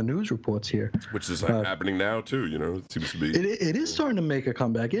the news reports here. Which is happening now, too, it seems to be. It is starting to make a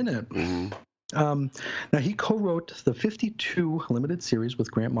comeback, isn't it? Mm-hmm. Now, he co-wrote the 52 limited series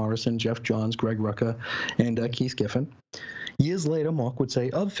with Grant Morrison, Jeff Johns, Greg Rucka, and Keith Giffen. Years later, Mark would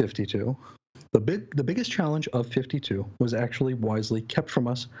say of 52, the biggest challenge of 52 was actually wisely kept from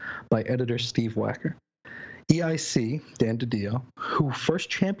us by editor Steve Wacker. EIC, Dan DiDio, who first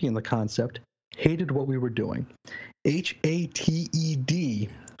championed the concept, hated what we were doing. HATED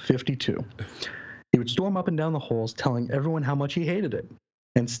 52. He would storm up and down the halls telling everyone how much he hated it.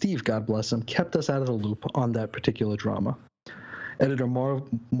 And Steve, God bless him, kept us out of the loop on that particular drama. Editor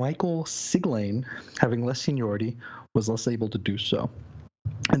Michael Siglane, having less seniority, was less able to do so.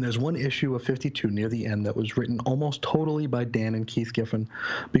 And there's one issue of 52 near the end that was written almost totally by Dan and Keith Giffen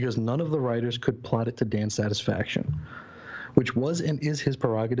because none of the writers could plot it to Dan's satisfaction, which was and is his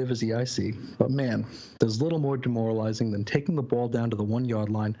prerogative as EIC. But man, there's little more demoralizing than taking the ball down to the 1-yard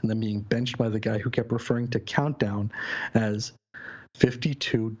line and then being benched by the guy who kept referring to Countdown as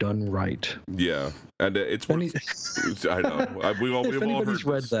 52 done right. Yeah, and it's I know. We've all anybody's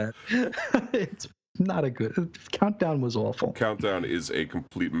read that, it's not a good. Countdown was awful. Countdown is a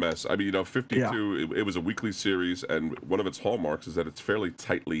complete mess. I mean, 52. It was a weekly series, and one of its hallmarks is that it's fairly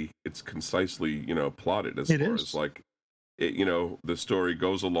concisely, plotted as far as like, the story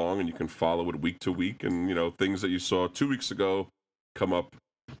goes along, and you can follow it week to week, and things that you saw 2 weeks ago come up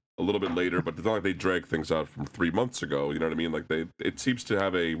a little bit later, but it's not like they drag things out from 3 months ago. You know what I mean? Like it seems to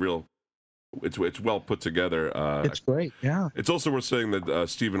have a real. It's well put together. It's great, yeah. It's also worth saying that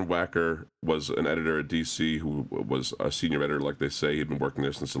Stephen Wacker was an editor at DC who was a senior editor, like they say. He'd been working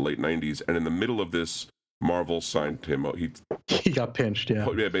there since the late 90s, and in the middle of this, Marvel signed him. He got pinched, yeah.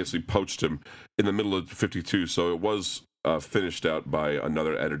 Yeah, basically poached him in the middle of 52, so it was finished out by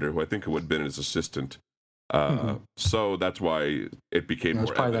another editor who I think would have been his assistant. So that's why it became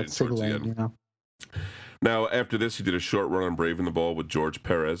more evident towards the end. Yeah. Now, after this, he did a short run on Brave and the Ball with George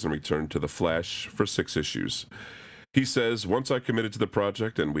Perez and returned to The Flash for 6 issues. He says, once I committed to the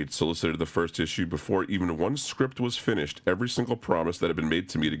project and we'd solicited the first issue, before even one script was finished, every single promise that had been made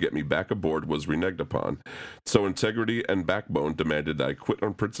to me to get me back aboard was reneged upon. So integrity and backbone demanded that I quit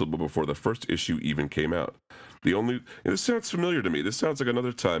on principle before the first issue even came out. This sounds familiar to me. This sounds like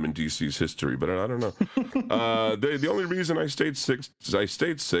another time in DC's history, but I don't know. The only reason I stayed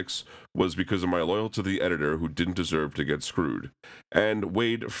six was because of my loyalty to the editor who didn't deserve to get screwed. And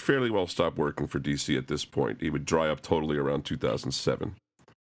Wade fairly well stopped working for DC at this point. He would dry up totally around 2007.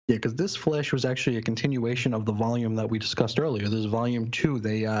 Yeah, because this Flash was actually a continuation of the volume that we discussed earlier. This volume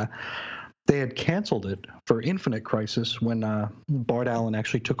 2. they had canceled it for Infinite Crisis when Bart Allen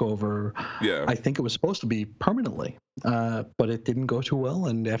actually took over. Yeah. I think it was supposed to be permanently, but it didn't go too well.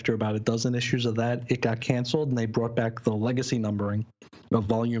 And after about a dozen issues of that, it got canceled, and they brought back the legacy numbering of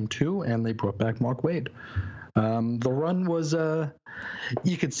Volume 2, and they brought back Mark Waid. The run was,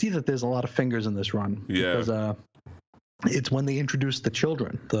 you could see that there's a lot of fingers in this run. Yeah. Because it's when they introduced the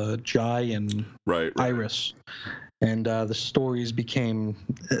children, the Jai and right. Iris. And the stories became,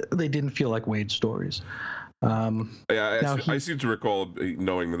 they didn't feel like Wade's stories. I seem to recall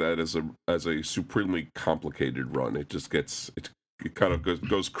knowing that as a supremely complicated run. It just gets, it kind of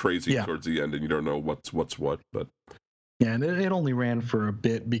goes crazy towards the end, and you don't know what's what. But yeah, and it only ran for a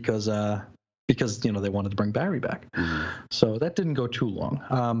bit because they wanted to bring Barry back. Mm-hmm. So that didn't go too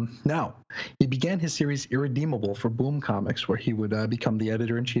long. Now, he began his series Irredeemable for Boom Comics, where he would become the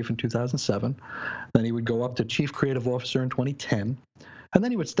editor-in-chief in 2007. Then he would go up to chief creative officer in 2010. And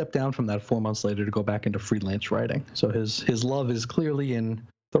then he would step down from that 4 months later to go back into freelance writing. So his love is clearly in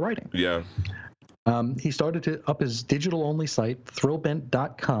the writing. Yeah. He started up his digital-only site,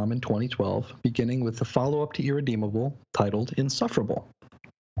 Thrillbent.com, in 2012, beginning with the follow-up to Irredeemable, titled Insufferable.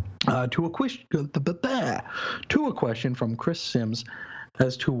 To a question from Chris Sims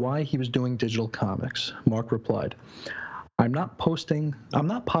as to why he was doing digital comics, Mark replied, I'm not positing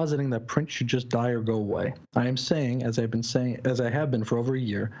that print should just die or go away. I am saying, as I have been for over a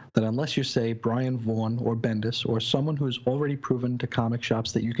year, that unless you say Brian Vaughan or Bendis or someone who's already proven to comic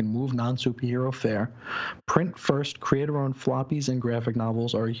shops that you can move non-superhero fare, print first, creator-owned floppies and graphic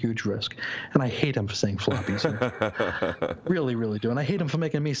novels are a huge risk. And I hate him for saying floppies. Really, really do. And I hate him for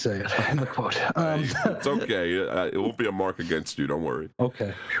making me say it in the quote. It's okay. It won't be a mark against you. Don't worry.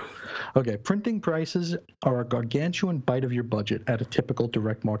 Okay, printing prices are a gargantuan bite of your budget at a typical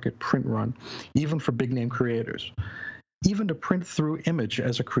direct market print run, even for big-name creators. Even to print through Image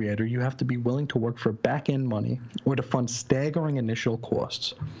as a creator, you have to be willing to work for back-end money or to fund staggering initial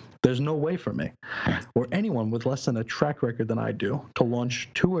costs. There's no way for me, or anyone with less than a track record than I do, to launch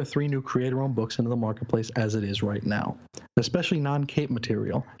 2 or 3 new creator-owned books into the marketplace as it is right now, especially non-Cape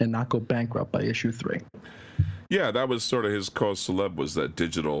material, and not go bankrupt by issue 3. Yeah, that was sort of his cause celeb, was that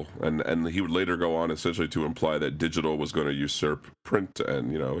digital, and he would later go on essentially to imply that digital was going to usurp print,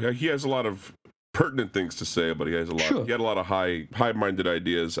 and he has a lot of pertinent things to say, but he has a lot. Sure. He had a lot of high-minded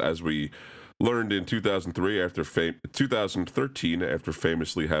ideas, as we learned in 2013 after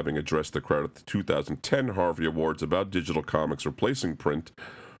famously having addressed the crowd at the 2010 Harvey Awards about digital comics replacing print.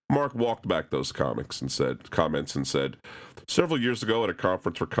 Mark walked back those comments and said, several years ago at a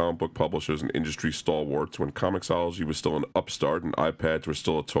conference for comic book publishers and industry stalwarts, when Comixology was still an upstart and iPads were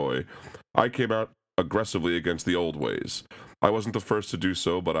still a toy, I came out aggressively against the old ways. I wasn't the first to do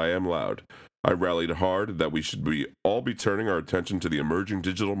so, but I am loud. I rallied hard that we should all be turning our attention to the emerging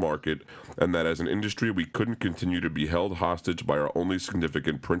digital market, and that as an industry we couldn't continue to be held hostage by our only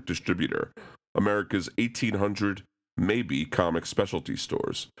significant print distributor, America's 1,800 maybe comic specialty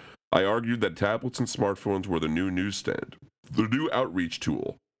stores. I argued that tablets and smartphones were the new newsstand, the new outreach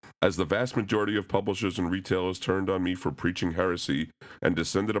tool. As the vast majority of publishers and retailers turned on me for preaching heresy and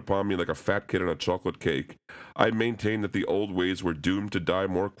descended upon me like a fat kid on a chocolate cake, I maintained that the old ways were doomed to die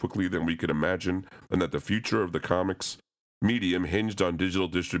more quickly than we could imagine, and that the future of the comics medium hinged on digital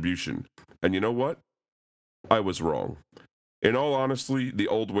distribution. And you know what? I was wrong. In all honesty, the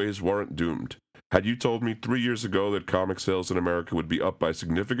old ways weren't doomed. Had you told me 3 years ago that comic sales in America would be up by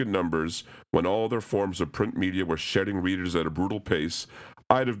significant numbers when all other forms of print media were shedding readers at a brutal pace,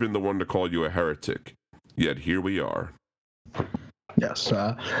 I'd have been the one to call you a heretic. Yet here we are. Yes,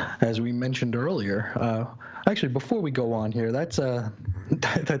 as we mentioned earlier, actually, before we go on here, that's an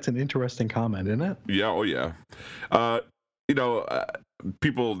interesting comment, isn't it? Yeah, oh yeah.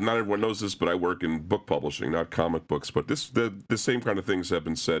 People, not everyone knows this, but I work in book publishing, not comic books. But the same kind of things have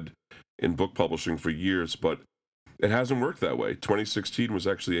been said in book publishing for years, but it hasn't worked that way. 2016 was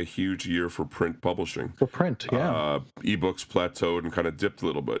actually a huge year for print publishing. For print, yeah. Ebooks plateaued and kind of dipped a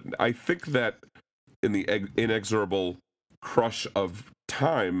little bit. I think that in the inexorable crush of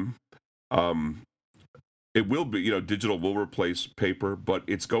time, it will be, digital will replace paper, but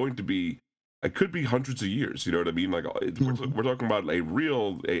it's going to be, it could be hundreds of years, you know what I mean? Like, we're talking about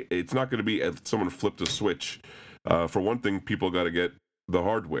it's not going to be someone flipped a switch. For one thing, people got to get the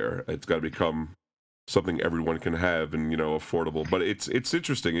hardware. It's got to become something everyone can have and, affordable. But it's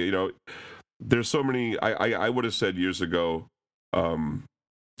interesting, there's so many, I would have said years ago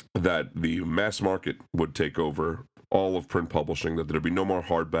that the mass market would take over all of print publishing, that there'd be no more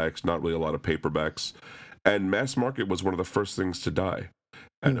hardbacks, not really a lot of paperbacks. And mass market was one of the first things to die.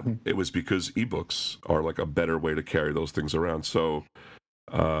 And it was because ebooks are like a better way to carry those things around. So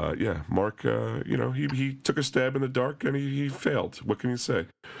yeah, Mark, he took a stab in the dark and he failed. What can you say?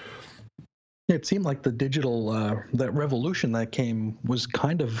 It seemed like the digital that revolution that came was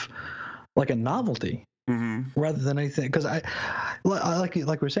kind of like a novelty rather than anything. Because I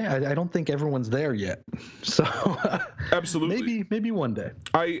like we're saying, I don't think everyone's there yet. So Absolutely, maybe one day.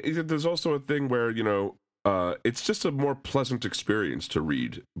 There's also a thing where it's just a more pleasant experience to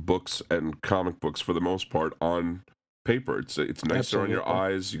read books and comic books for the most part on paper. It's nicer Absolutely. on your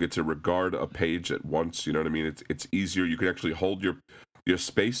eyes. You get to regard a page at once. You know what I mean? It's easier. You can actually hold your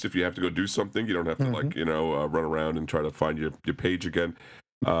space if you have to go do something. You don't have to run around and try to find your page again,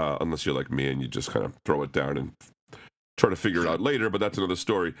 unless you're like me and you just kind of throw it down and try to figure it out later. But that's another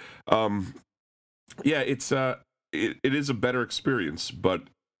story. Yeah, it is a better experience, but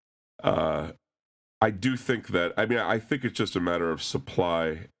I do think that I think it's just a matter of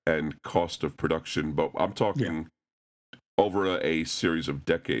supply and cost of production. But I'm talking over a series of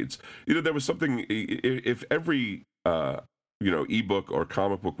decades. There was something, if every ebook or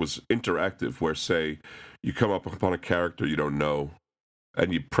comic book was interactive, where say you come up upon a character you don't know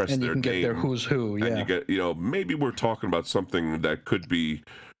and you press and their you can name, get their who's who, and you get maybe we're talking about something that could be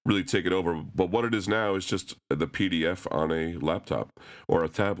really taken over, but what it is now is just the PDF on a laptop or a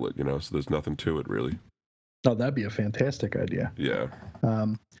tablet, so there's nothing to it really. Oh, that'd be a fantastic idea. Yeah.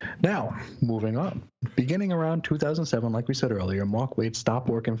 Now, moving on. Beginning around 2007, like we said earlier, Mark Waid stopped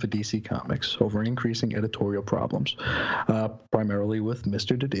working for DC Comics over increasing editorial problems, primarily with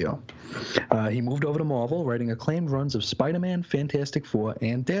Mr. DiDio. He moved over to Marvel, writing acclaimed runs of Spider-Man, Fantastic Four,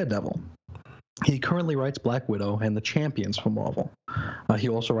 and Daredevil. He currently writes Black Widow and the Champions for Marvel. He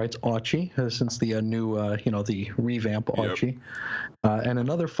also writes Archie, since the new, the revamp Archie, and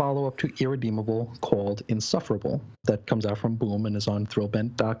another follow-up to Irredeemable called Insufferable that comes out from Boom and is on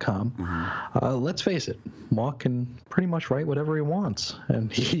Thrillbent.com. Let's face it, Mark can pretty much write whatever he wants,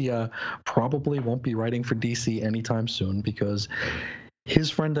 and he probably won't be writing for DC anytime soon because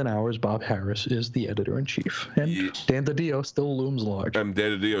his friend and ours, Bob Harris, is the editor-in-chief, and Dan DiDio still looms large. And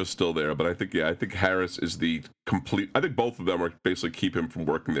Dan DiDio's still there, but I think Harris is the complete. I think both of them are basically keep him from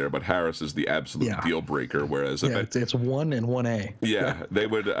working there, but Harris is the absolute deal breaker. Whereas it's 1 and 1A. Yeah, they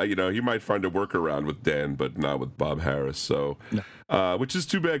would. He might find a workaround with Dan, but not with Bob Harris. So, which is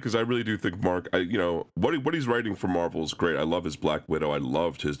too bad because I really do think Mark. What he's writing for Marvel is great. I love his Black Widow. I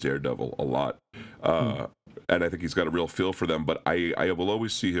loved his Daredevil a lot. And I think he's got a real feel for them, but I will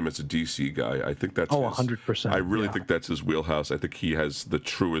always see him as a DC guy. I think that's 100%. I really think that's his wheelhouse. I think he has the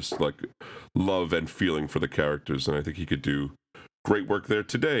truest love and feeling for the characters, and I think he could do great work there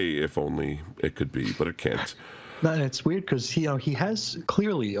today, if only it could be, but it can't. No, and it's weird because he has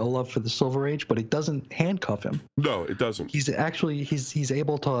clearly a love for the Silver Age, but it doesn't handcuff him. No, it doesn't. He's actually he's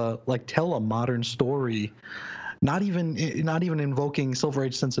able to tell a modern story. Not even invoking Silver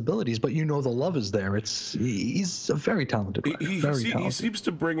Age sensibilities, but the love is there. He's a very talented writer. He seems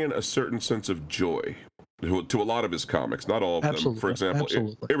to bring in a certain sense of joy to a lot of his comics. Not all of them. For example,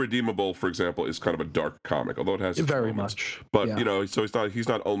 Irredeemable, for example, is kind of a dark comic, although it has its very moments. Much. But so he's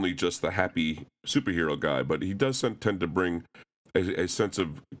not only just the happy superhero guy, but he does tend to bring a sense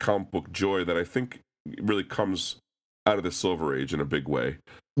of comic book joy that I think really comes out of the Silver Age in a big way.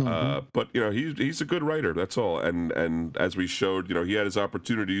 But he's a good writer, that's all. And as we showed, he had his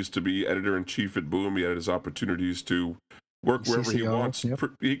opportunities to be editor-in-chief at Boom. He had his opportunities to work wherever he wants. Yep.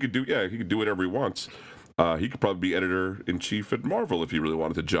 He could do whatever he wants. He could probably be editor-in-chief at Marvel if he really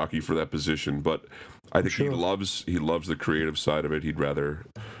wanted to jockey for that position. But I think he loves the creative side of it. He'd rather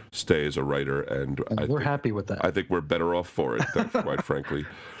stay as a writer, and we're happy with that. I think we're better off for it, quite frankly.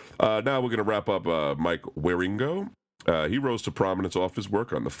 Now we're going to wrap up Mike Wieringo. He rose to prominence off his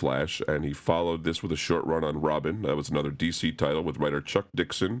work on The Flash, and he followed this with a short run on Robin. That was another DC title with writer Chuck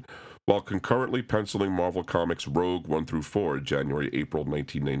Dixon, while concurrently penciling Marvel Comics Rogue 1-4, January-April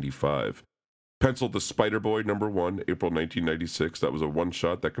 1995. Penciled the Spider-Boy #1, April 1996. That was a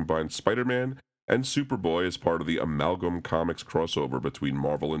one-shot that combined Spider-Man and Superboy as part of the Amalgam Comics crossover between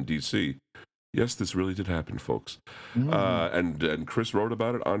Marvel and DC. Yes, this really did happen, folks. And Chris wrote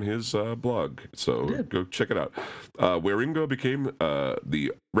about it on his blog, so go check it out. Wieringo became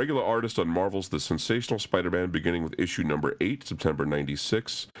the regular artist on Marvel's The Sensational Spider-Man, beginning with issue number 8, September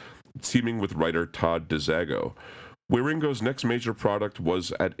 96, teaming with writer Todd DeZago. Wieringo's next major product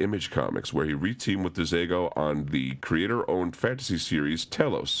was at Image Comics, where he reteamed with DeZago on the creator-owned fantasy series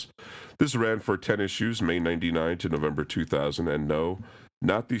Telos. This ran for 10 issues, May 99 to November 2000, and no,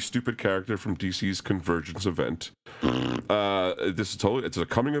 not the stupid character from DC's Convergence event. It's a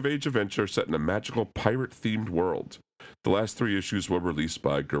coming-of-age adventure set in a magical pirate-themed world. The last 3 issues were released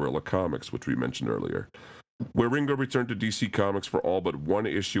by Guerrilla Comics, which we mentioned earlier. Waringo returned to DC Comics for all but one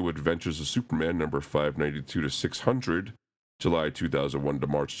issue, Adventures of Superman, number 592 to 600, July 2001 to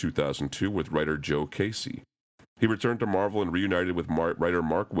March 2002, with writer Joe Casey. He returned to Marvel and reunited with writer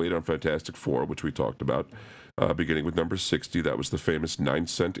Mark Waid on Fantastic Four, which we talked about, beginning with number 60. That was the famous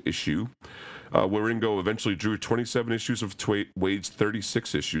 9-cent issue. Waringo eventually drew 27 issues of Waid's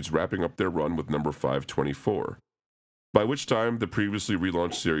 36 issues, wrapping up their run with number 524, by which time the previously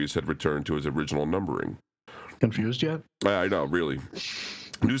relaunched series had returned to its original numbering. Confused yet? I know, really.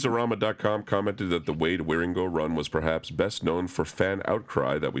 Newsarama.com commented that the Waid-Waringo run was perhaps best known for fan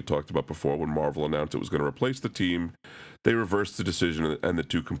outcry that we talked about before. When Marvel announced it was going to replace the team, they reversed the decision and the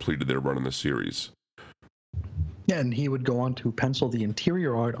two completed their run in the series. Yeah, and he would go on to pencil the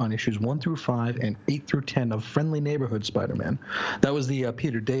interior art on issues 1 through 5 and 8 through 10 of Friendly Neighborhood Spider-Man. That was the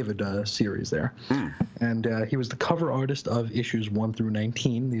Peter David series there. And he was the cover artist of issues 1 through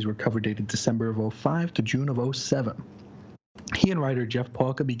 19. These were cover dated December of 2005 to June of 2007. He and writer Jeff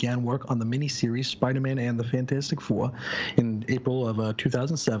Parker began work on the miniseries Spider-Man and the Fantastic Four in April of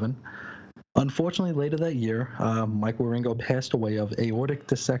 2007. Unfortunately, later that year, Mike Waringo passed away of aortic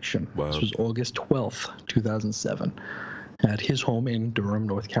dissection. Wow. This was August 12th, 2007, at his home in Durham,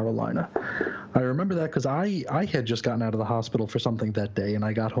 North Carolina. I remember that because I had just gotten out of the hospital for something that day, and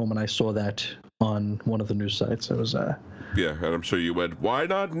I got home and I saw that on one of the news sites. It was Yeah, and I'm sure you went, "Why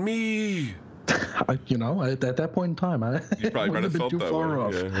not me?" at that point in time, You probably might have been felt too that far way.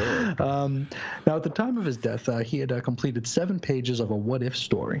 off. Yeah. Now, at the time of his death, he had completed 7 pages of a What If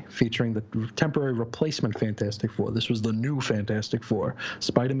story featuring the temporary replacement Fantastic Four. This was the new Fantastic Four: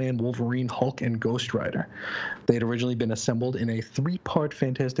 Spider-Man, Wolverine, Hulk, and Ghost Rider. They had originally been assembled in a 3-part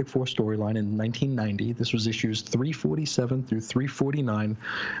Fantastic Four storyline in 1990. This was issues 347 through 349,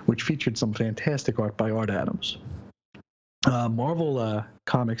 which featured some fantastic art by Art Adams. Marvel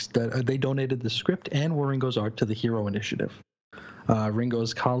Comics, they donated the script and Waringo's art to the Hero Initiative.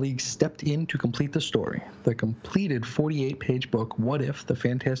 Ringo's colleagues stepped in to complete the story. The completed 48-page book, What If? The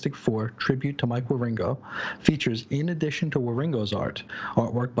Fantastic Four, Tribute to Mike Waringo, features, in addition to Waringo's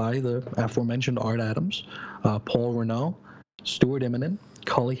artwork by the aforementioned Art Adams, Paul Renault, Stuart Immonen,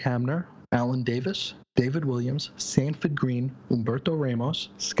 Cully Hamner, Alan Davis, David Williams, Sanford Green, Humberto Ramos,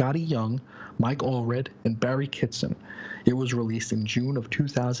 Scotty Young, Mike Allred, and Barry Kitson. It was released in June of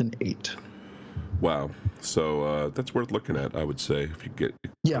 2008. Wow. So that's worth looking at, I would say, if you get.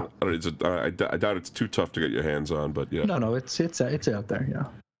 Yeah. I doubt it's too tough to get your hands on, but yeah. No, it's out there. Yeah.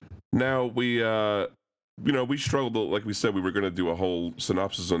 Now we struggled. Like we said, we were going to do a whole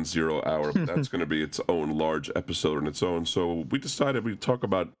synopsis on 0 Hour, but that's going to be its own large episode on its own. So we decided we'd talk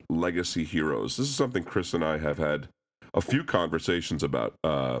about legacy heroes. This is something Chris and I have had a few conversations about.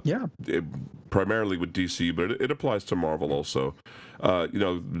 Primarily with DC, but it applies to Marvel also.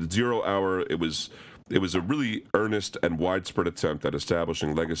 0 Hour, it was a really earnest and widespread attempt at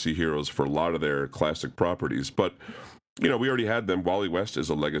establishing legacy heroes for a lot of their classic properties. But we already had them. Wally West is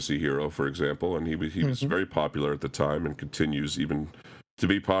a legacy hero, for example, and he was very popular at the time and continues even to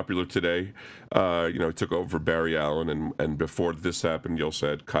be popular today. He took over for Barry Allen, and before this happened, you also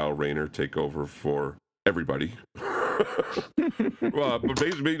had Kyle Rayner take over for everybody. Well, but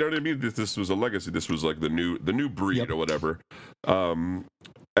basically, you know what I mean? This was a legacy. This was like the new breed or whatever.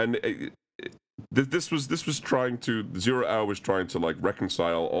 This was trying to 0 Hour was trying to like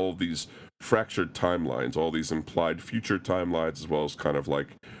reconcile all these fractured timelines, all these implied future timelines, as well as kind of like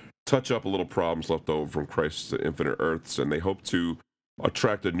touch up a little problems left over from Crisis on Infinite Earths, and they hope to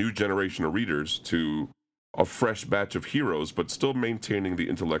attract a new generation of readers to a fresh batch of heroes, but still maintaining the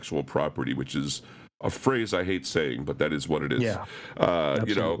intellectual property, which is a phrase I hate saying, but that is what it is. Yeah,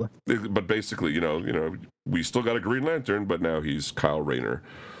 but basically, we still got a Green Lantern, but now he's Kyle Rayner.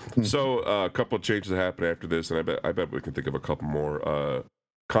 So a couple of changes happened after this, and I bet we can think of a couple more.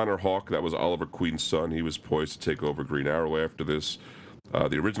 Connor Hawke, that was Oliver Queen's son. He was poised to take over Green Arrow after this.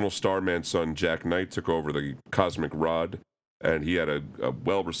 The original Starman son, Jack Knight, took over the Cosmic Rod, and he had a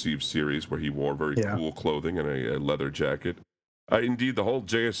well-received series where he wore very cool clothing and a leather jacket. Indeed, the whole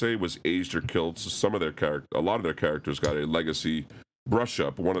JSA was aged or killed, so a lot of their characters got a legacy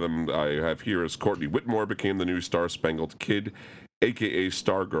brush-up. One of them I have here is Courtney Whitmore became the new Star-Spangled Kid, a.k.a.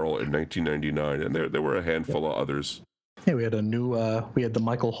 Stargirl, in 1999, and there were a handful of others. Yeah, we had the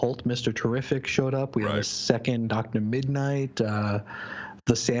Michael Holt, Mr. Terrific showed up. We had a second Dr. Midnight. The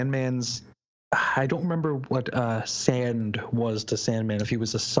Sandman's, I don't remember what Sand was to Sandman, if he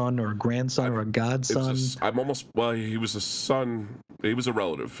was a son or a grandson or a godson. He was a son. He was a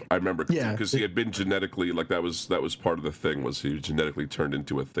relative. I remember because he had been genetically, like that was part of the thing, was he was genetically turned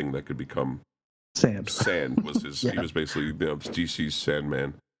into a thing that could become Sand. Sand was his. He was basically DC's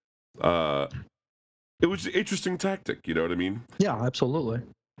Sandman. it was an interesting tactic. You know what I mean? Yeah, absolutely.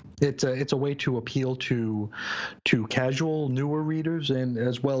 It's a way to appeal to casual newer readers, and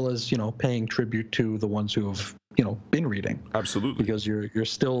as well as paying tribute to the ones who have been reading. Absolutely. Because you're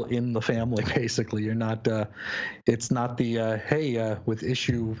still in the family basically. You're not. It's not the hey with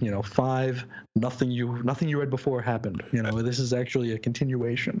issue 5 nothing you read before happened. This is actually a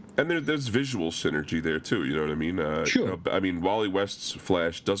continuation. And there's visual synergy there too. You know what I mean? Sure. I mean, Wally West's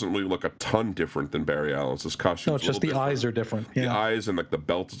Flash doesn't really look a ton different than Barry Allen's. His costume. No, it's just the eyes are different. Yeah. The eyes and like the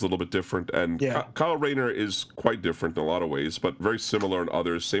belt is a little bit different. And Kyle Rayner is quite different in a lot of ways, but very similar in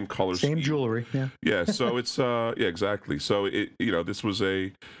others. Same color scheme. Same jewelry. Yeah. Yeah. So it's yeah, exactly. So this was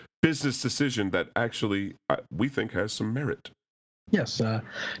a business decision that actually we think has some merit. Yes. Now,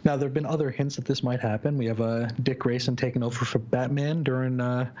 there have been other hints that this might happen. We have Dick Grayson taking over for Batman during,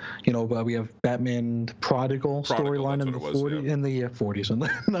 we have Batman Prodigal storyline in the 40s, in the 40s and the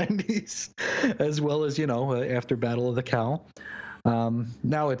 90s, as well as, after Battle of the Cowl.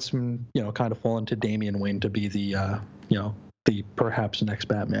 Now it's, kind of fallen to Damian Wayne to be the perhaps next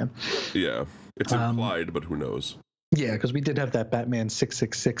Batman. Yeah. It's implied, but who knows? Yeah, because we did have that Batman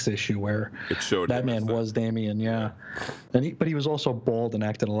 666 issue where it showed Batman was Damian, but he was also bald and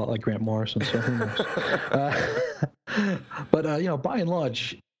acted a lot like Grant Morrison, so who knows? But by and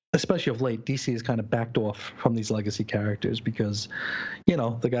large, especially of late, DC has kind of backed off from these legacy characters because,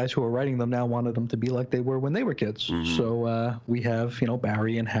 the guys who are writing them now wanted them to be like they were when they were kids. Mm-hmm. So we have,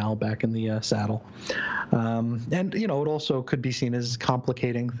 Barry and Hal back in the saddle. And, it also could be seen as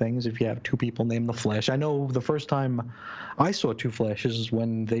complicating things if you have two people named the Flash. I know the first time I saw two Flashes is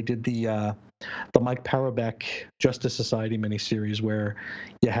when they did the Mike Parobeck Justice Society miniseries where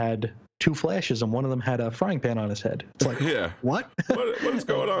you had two Flashes and one of them had a frying pan on his head. It's like, what? What is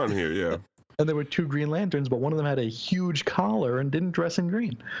going on here? Yeah. And there were two Green Lanterns, but one of them had a huge collar and didn't dress in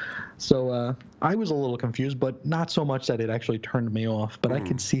green. So I was a little confused, but not so much that it actually turned me off. But I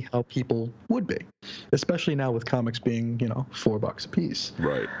could see how people would be, especially now with comics being, $4 a piece.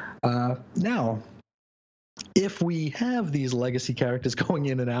 Right. Now, if we have these legacy characters going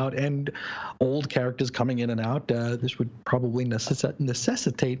in and out and old characters coming in and out, this would probably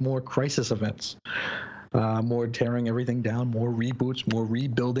necessitate more crisis events. More tearing everything down, more reboots, more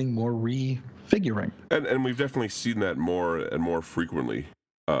rebuilding, more refiguring. And we've definitely seen that more and more frequently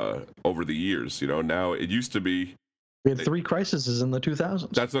over the years. Now it used to be we had 3 crises in the 2000s.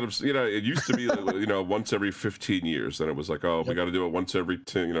 That's what I'm. It used to be once every 15 years. Then it was like, we got to do it once every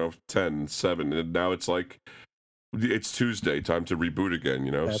 10, 7, and now it's like it's Tuesday, time to reboot again.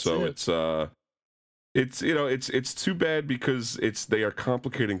 That's so it. It's too bad because they are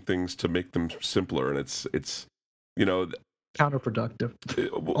complicating things to make them simpler, and it's counterproductive.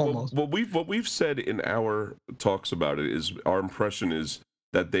 Almost. What we've said in our talks about it is our impression is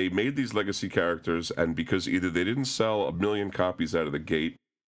that they made these legacy characters, and because either they didn't sell 1 million copies out of the gate,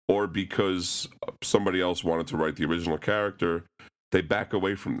 or because somebody else wanted to write the original character, they back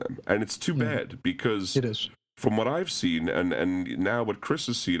away from them, and it's too bad because it is. From what I've seen, and now what Chris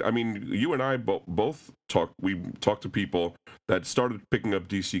has seen, I mean, you and I both talked to people that started picking up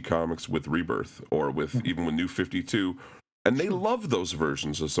DC Comics with Rebirth or with even with New 52, and they love those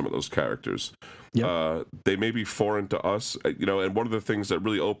versions of some of those characters. Yep. They may be foreign to us, and one of the things that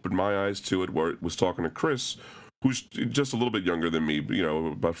really opened my eyes to it was talking to Chris, who's just a little bit younger than me,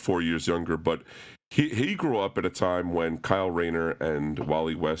 about 4 years younger, but he grew up at a time when Kyle Rayner and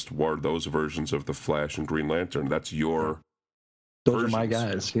Wally West were those versions of the Flash and Green Lantern. That's your Those versions. are my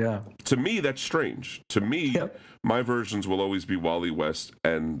guys, yeah. To me, that's strange. To me, my versions will always be Wally West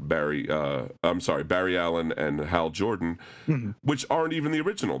and Barry Allen and Hal Jordan, which aren't even the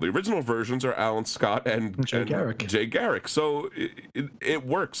original. The original versions are Alan Scott and Jay Garrick. So it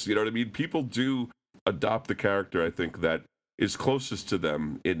works, you know what I mean? People do adopt the character, I think, that is closest to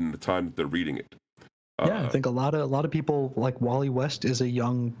them in the time that they're reading it. Yeah, I think a lot of people like Wally West is a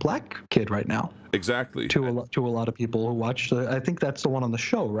young black kid right now. Exactly. To a lot of people who watch I think that's the one on the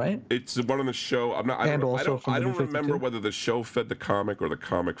show, right? It's the one on the show. I don't remember whether the show fed the comic or the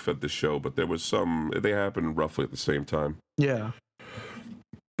comic fed the show, but there was they happened roughly at the same time. Yeah.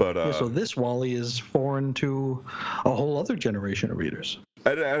 But so this Wally is foreign to a whole other generation of readers.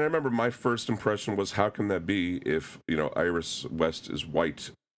 And I remember my first impression was, how can that be if Iris West is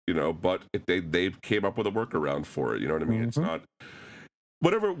white? But they came up with a workaround for it. You know what I mean? It's not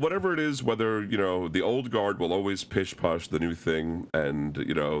whatever it is. Whether the old guard will always pish posh the new thing, and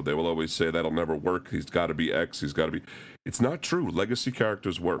they will always say that'll never work. He's got to be X. He's got to be. It's not true. Legacy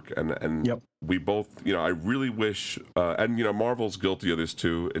characters work, and we both. I really wish, and Marvel's guilty of this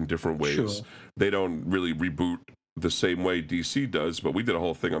too in different ways. Sure. They don't really reboot the same way DC does, but we did a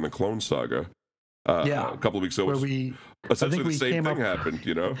whole thing on the Clone Saga. a couple of weeks ago. Where Essentially the same thing happened,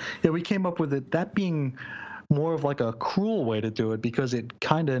 you know? Yeah, we came up with it, that being more of like a cruel way to do it because it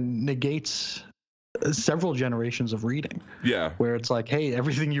kind of negates several generations of reading. Yeah. Where it's like, hey,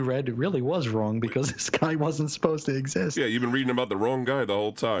 everything you read really was wrong because this guy wasn't supposed to exist. Yeah, you've been reading about the wrong guy the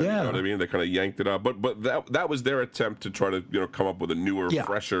whole time. Yeah. You know what I mean? They kind of yanked it out. But that was their attempt to try to, you know, come up with a newer,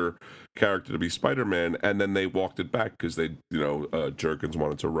 fresher character to be Spider-Man, and then they walked it back because they, you know, Jerkins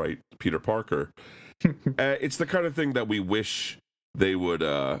wanted to write Peter Parker. It's the kind of thing that we wish they would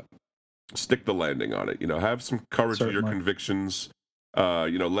stick the landing on it. You know, have some courage in your convictions.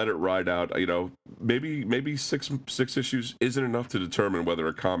 You know, let it ride out. You know, maybe six issues isn't enough to determine whether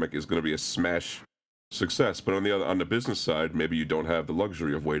a comic is going to be a smash success. But on the business side, maybe you don't have the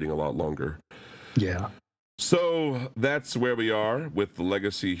luxury of waiting a lot longer. Yeah. So that's where we are with the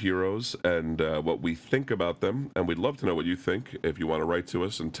Legacy Heroes and what we think about them. And we'd love to know what you think. If you want to write to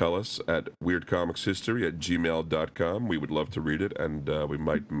us and tell us at weirdcomicshistory@gmail.com, we would love to read it, and we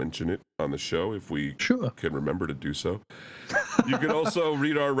might mention it on the show if we can remember to do so. You can also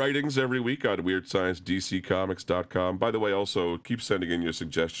read our writings every week on WeirdScienceDCComics.com. By the way, also keep sending in your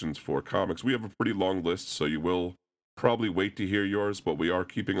suggestions for comics. We have a pretty long list, so you will probably wait to hear yours, but we are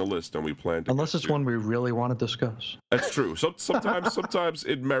keeping a list, and we plan to. Unless it's one we really want to discuss. That's true. Sometimes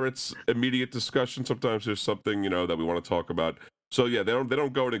it merits immediate discussion. Sometimes there's something, you know, that we want to talk about. So yeah, they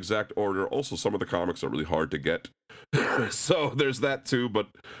don't go in exact order. Also, some of the comics are really hard to get, so there's that too. But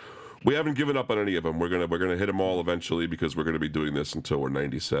we haven't given up on any of them. We're gonna hit them all eventually because we're gonna be doing this until we're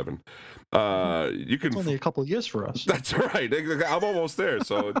 97. It's only a couple of years for us. That's right. I'm almost there,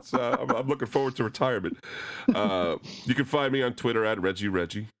 so it's I'm looking forward to retirement. You can find me on Twitter at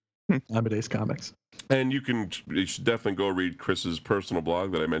Reggie. Amadeus Comics. And you should definitely go read Chris's personal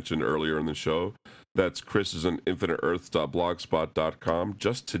blog that I mentioned earlier in the show. That's chrisisinfiniteearth.blogspot.com.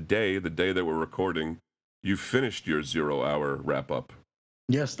 Just today, the day that we're recording, you finished your 0 hour wrap up.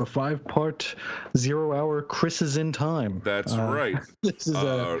 Yes, the 5-part 0 hour Chris is in Time. That's right. This is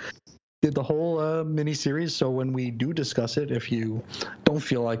did the whole miniseries. So when we do discuss it, if you don't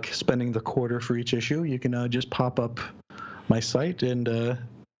feel like spending the quarter for each issue, you can just pop up my site and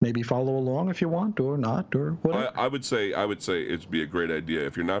maybe follow along if you want, or not, or whatever. I would say it'd be a great idea.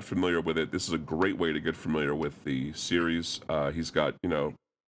 If you're not familiar with it, this is a great way to get familiar with the series. He's got, you know,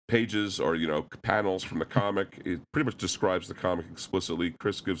 pages or, you know, panels from the comic. It pretty much describes the comic explicitly.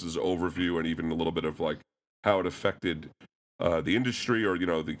 Chris gives his overview and even a little bit of like how it affected the industry, or, you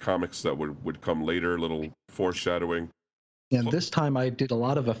know, the comics that would come later, a little foreshadowing. And this time I did a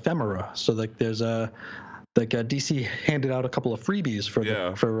lot of ephemera. So like there's DC handed out a couple of freebies for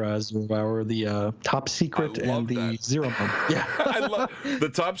 0 hour, the Top Secret and the Zero Moment. Yeah, I love the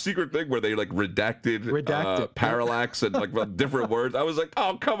Top Secret thing where they like redacted parallax and like different words. I was like,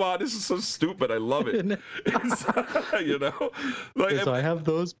 oh come on, this is so stupid. I love it. You know, like, so I have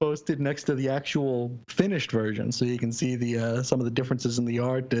those posted next to the actual finished version, so you can see the some of the differences in the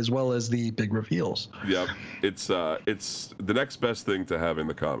art as well as the big reveals. Yep, it's the next best thing to have in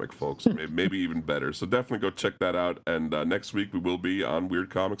the comic, folks. Maybe even better. So definitely go check that out, and next week we will be on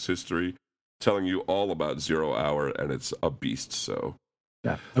Weird Comics History telling you all about 0 hour, and it's a beast. So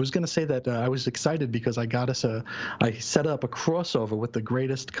yeah, I was going to say that I was excited because I set up a crossover with the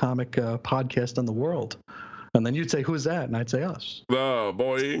greatest comic podcast in the world. And then you'd say, who's that? And I'd say us. Oh,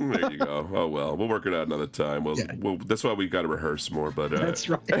 boing. There you go. Oh, well, we'll work it out another time. That's why we got to rehearse more. But that's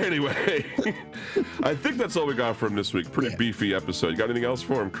right. Anyway, I think that's all we got for him this week. Pretty beefy episode. You got anything else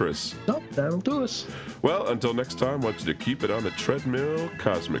for him, Chris? Nope, that'll do us. Well, until next time, I want you to keep it on the treadmill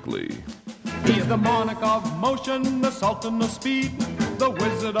cosmically. He's the monarch of motion, the sultan of speed, the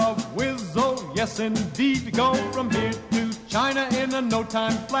wizard of Wizzo, yes indeed. Go from here to China in a no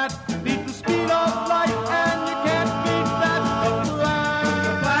time flat, beat the speed of light and you can't beat that.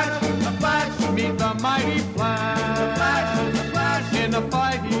 The Flash, meet the mighty Flash, the Flash, in a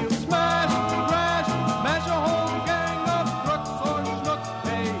fight he'll smash and crash, mash a whole gang of crooks or schnooks.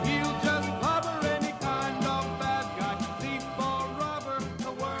 Hey, he'll just clobber any kind of bad guy, thief or robber,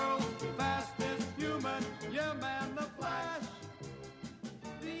 the world's fastest human, yeah man, the